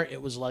are,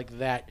 it was like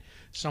that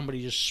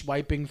somebody just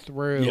swiping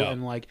through Yeah.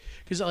 and like,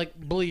 because like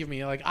believe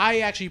me, like I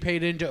actually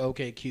paid into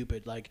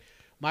OkCupid. Like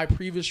my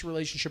previous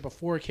relationship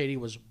before Katie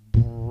was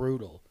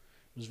brutal.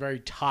 It was very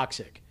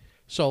toxic.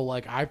 So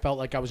like I felt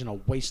like I was in a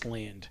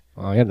wasteland.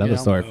 Well, I got another Yeah.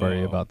 story for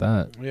you about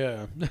that.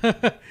 Yeah.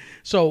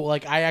 So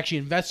like I actually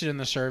invested in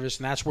the service,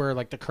 and that's where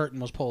like the curtain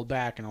was pulled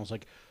back, and I was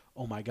like,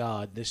 oh my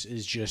God, this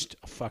is just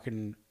a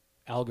fucking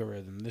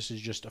algorithm. This is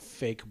just a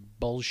fake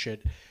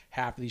bullshit.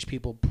 Half of these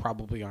people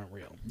probably aren't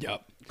real.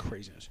 Yep.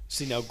 Craziness.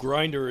 See, now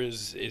Grindr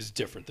is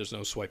different. There's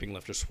no swiping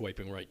left or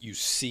swiping right. You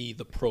see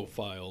the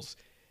profiles,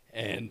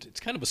 and it's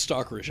kind of a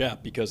stalkerish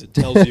app because it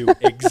tells you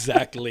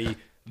exactly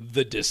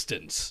the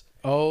distance.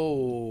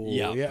 Oh,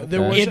 Yeah.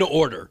 There was In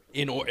order.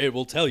 It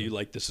will tell you,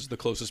 like, this is the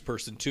closest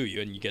person to you,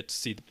 and you get to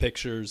see the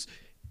pictures.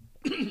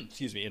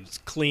 Excuse me. And it's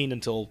clean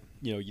until,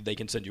 they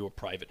can send you a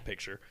private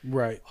picture.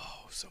 right.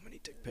 Oh, so many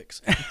dick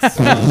pics.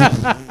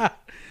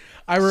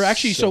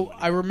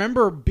 I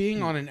remember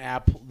being on an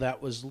app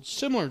that was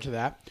similar to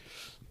that,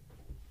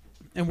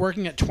 and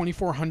working at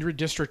 2400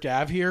 District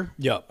Ave here.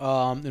 Yep.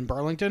 In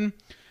Burlington.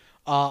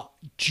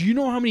 Do you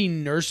know how many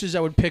nurses I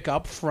would pick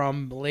up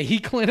from Leahy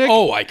Clinic?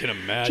 Oh, I can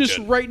imagine. Just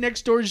right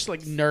next door, just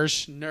like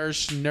nurse,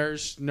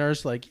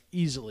 like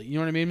easily. You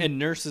know what I mean? And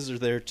nurses are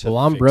there to Well,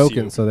 I'm fix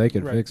broken, you. so they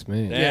can Right. fix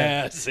me.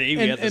 Yeah, see,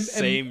 we And- had the and-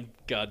 same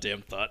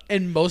goddamn thought.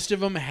 And most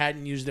of them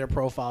hadn't used their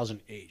profiles in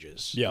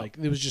ages. Yeah. Like,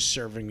 it was just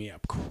serving me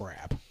up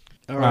crap.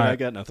 All right, I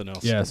got nothing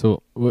else. Yeah,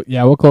 so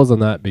we'll close on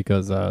that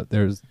because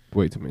there's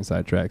way too many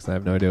sidetracks. I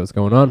have no idea what's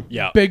going on.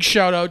 Yeah. Big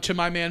shout out to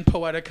my man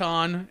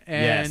Poeticon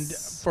and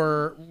Yes.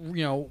 for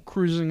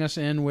cruising us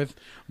in with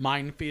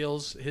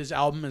Minefields. His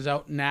album is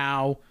out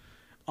now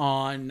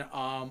on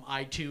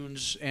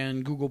iTunes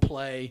and Google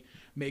Play.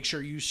 Make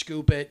sure you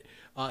scoop it.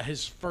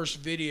 His first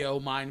video,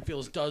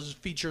 Minefields, does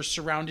feature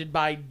Surrounded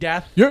by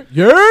Death Yeah.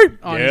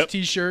 on his Yep.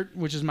 T-shirt,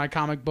 which is my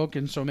comic book,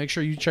 and so make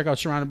sure you check out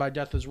Surrounded by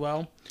Death as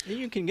well. And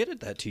you can get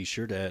that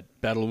t-shirt at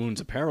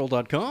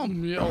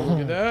battlewoundsapparel.com. Yeah, look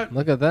at that.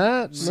 Look at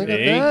that. Look at See? that.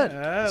 Yeah,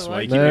 That's why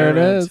like you keep There it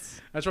around.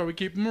 is. That's why we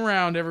keep him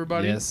around,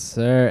 everybody. Yes,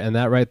 sir. And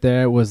that right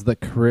there was the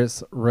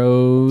Chris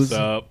Rose. What's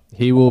up?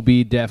 He will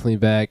be definitely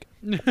back.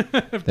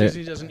 If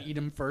Disney doesn't eat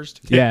him first.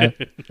 Yeah.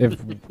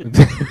 If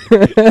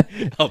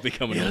I'll be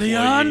coming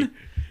Ilion!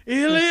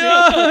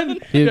 Ilion!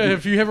 He- Yeah,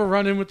 if you ever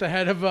run in with the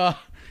head of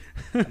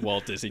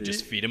Walt Disney,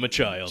 just feed him a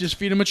child. just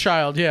feed him a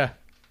child, yeah.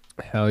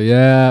 Hell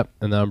yeah.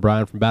 And I'm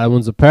Brian from Battle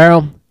Wounds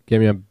Apparel. Get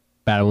me on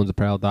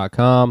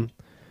battlewoundsapparel.com.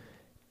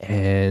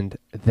 And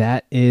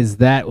that is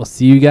that. We'll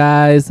see you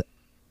guys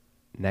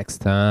next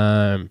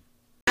time.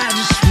 I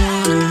just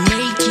wanna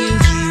make you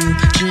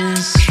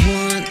just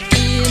want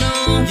it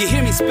all. You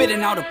hear me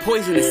spitting out a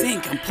poisonous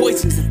ink. I'm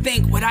poisoned to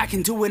think what I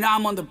can do when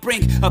I'm on the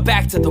brink. A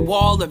back to the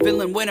wall, a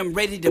villain when I'm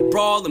ready to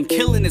brawl. I'm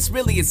killing, it's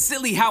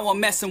silly how I'm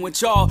messing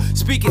with y'all.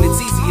 Speaking, it's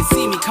easy, you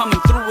see me coming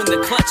through in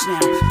the clutch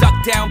now.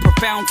 Duck down,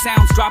 profound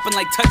sounds dropping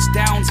like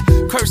touchdowns.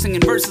 Cursing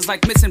in verses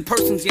like missing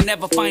persons, you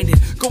never find it.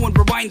 Go and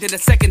rewind it a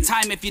second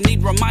time if you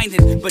need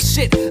reminded. But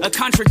shit, a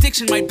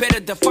contradiction might better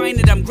define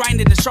it. I'm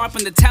grinding to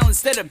sharpen the talent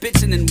instead of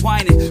bitching and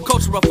whining.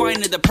 Culture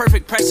refining the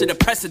perfect pressure to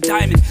press a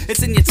diamond.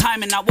 It's in your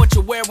timing, not what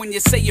you wear when you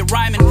say you're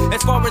rhyming.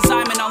 As far as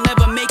I'm in, I'll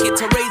never make it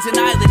to raise an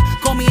eyelid.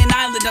 Call me an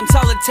island, I'm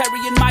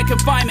solitary in my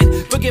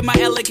confinement. Forget my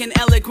elegant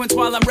eloquence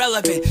while I'm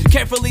relevant.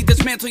 Carefully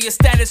dismantle your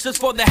status just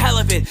for the hell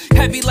of it.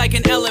 Heavy like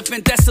an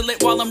elephant,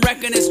 desolate while I'm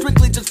reckoning.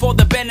 Strictly just for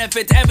the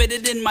benefit,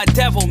 evident in my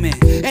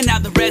devilment. And now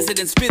the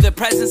residents feel the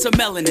presence of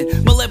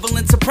melanin.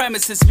 Malevolent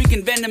supremacists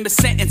speaking venomous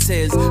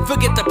sentences.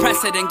 Forget the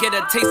precedent, get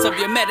a taste of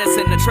your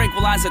medicine. To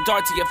tranquilize a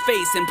dart to your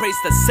face, embrace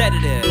the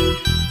sedative.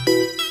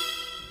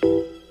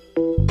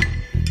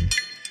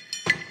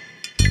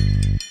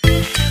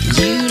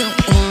 You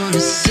don't wanna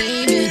say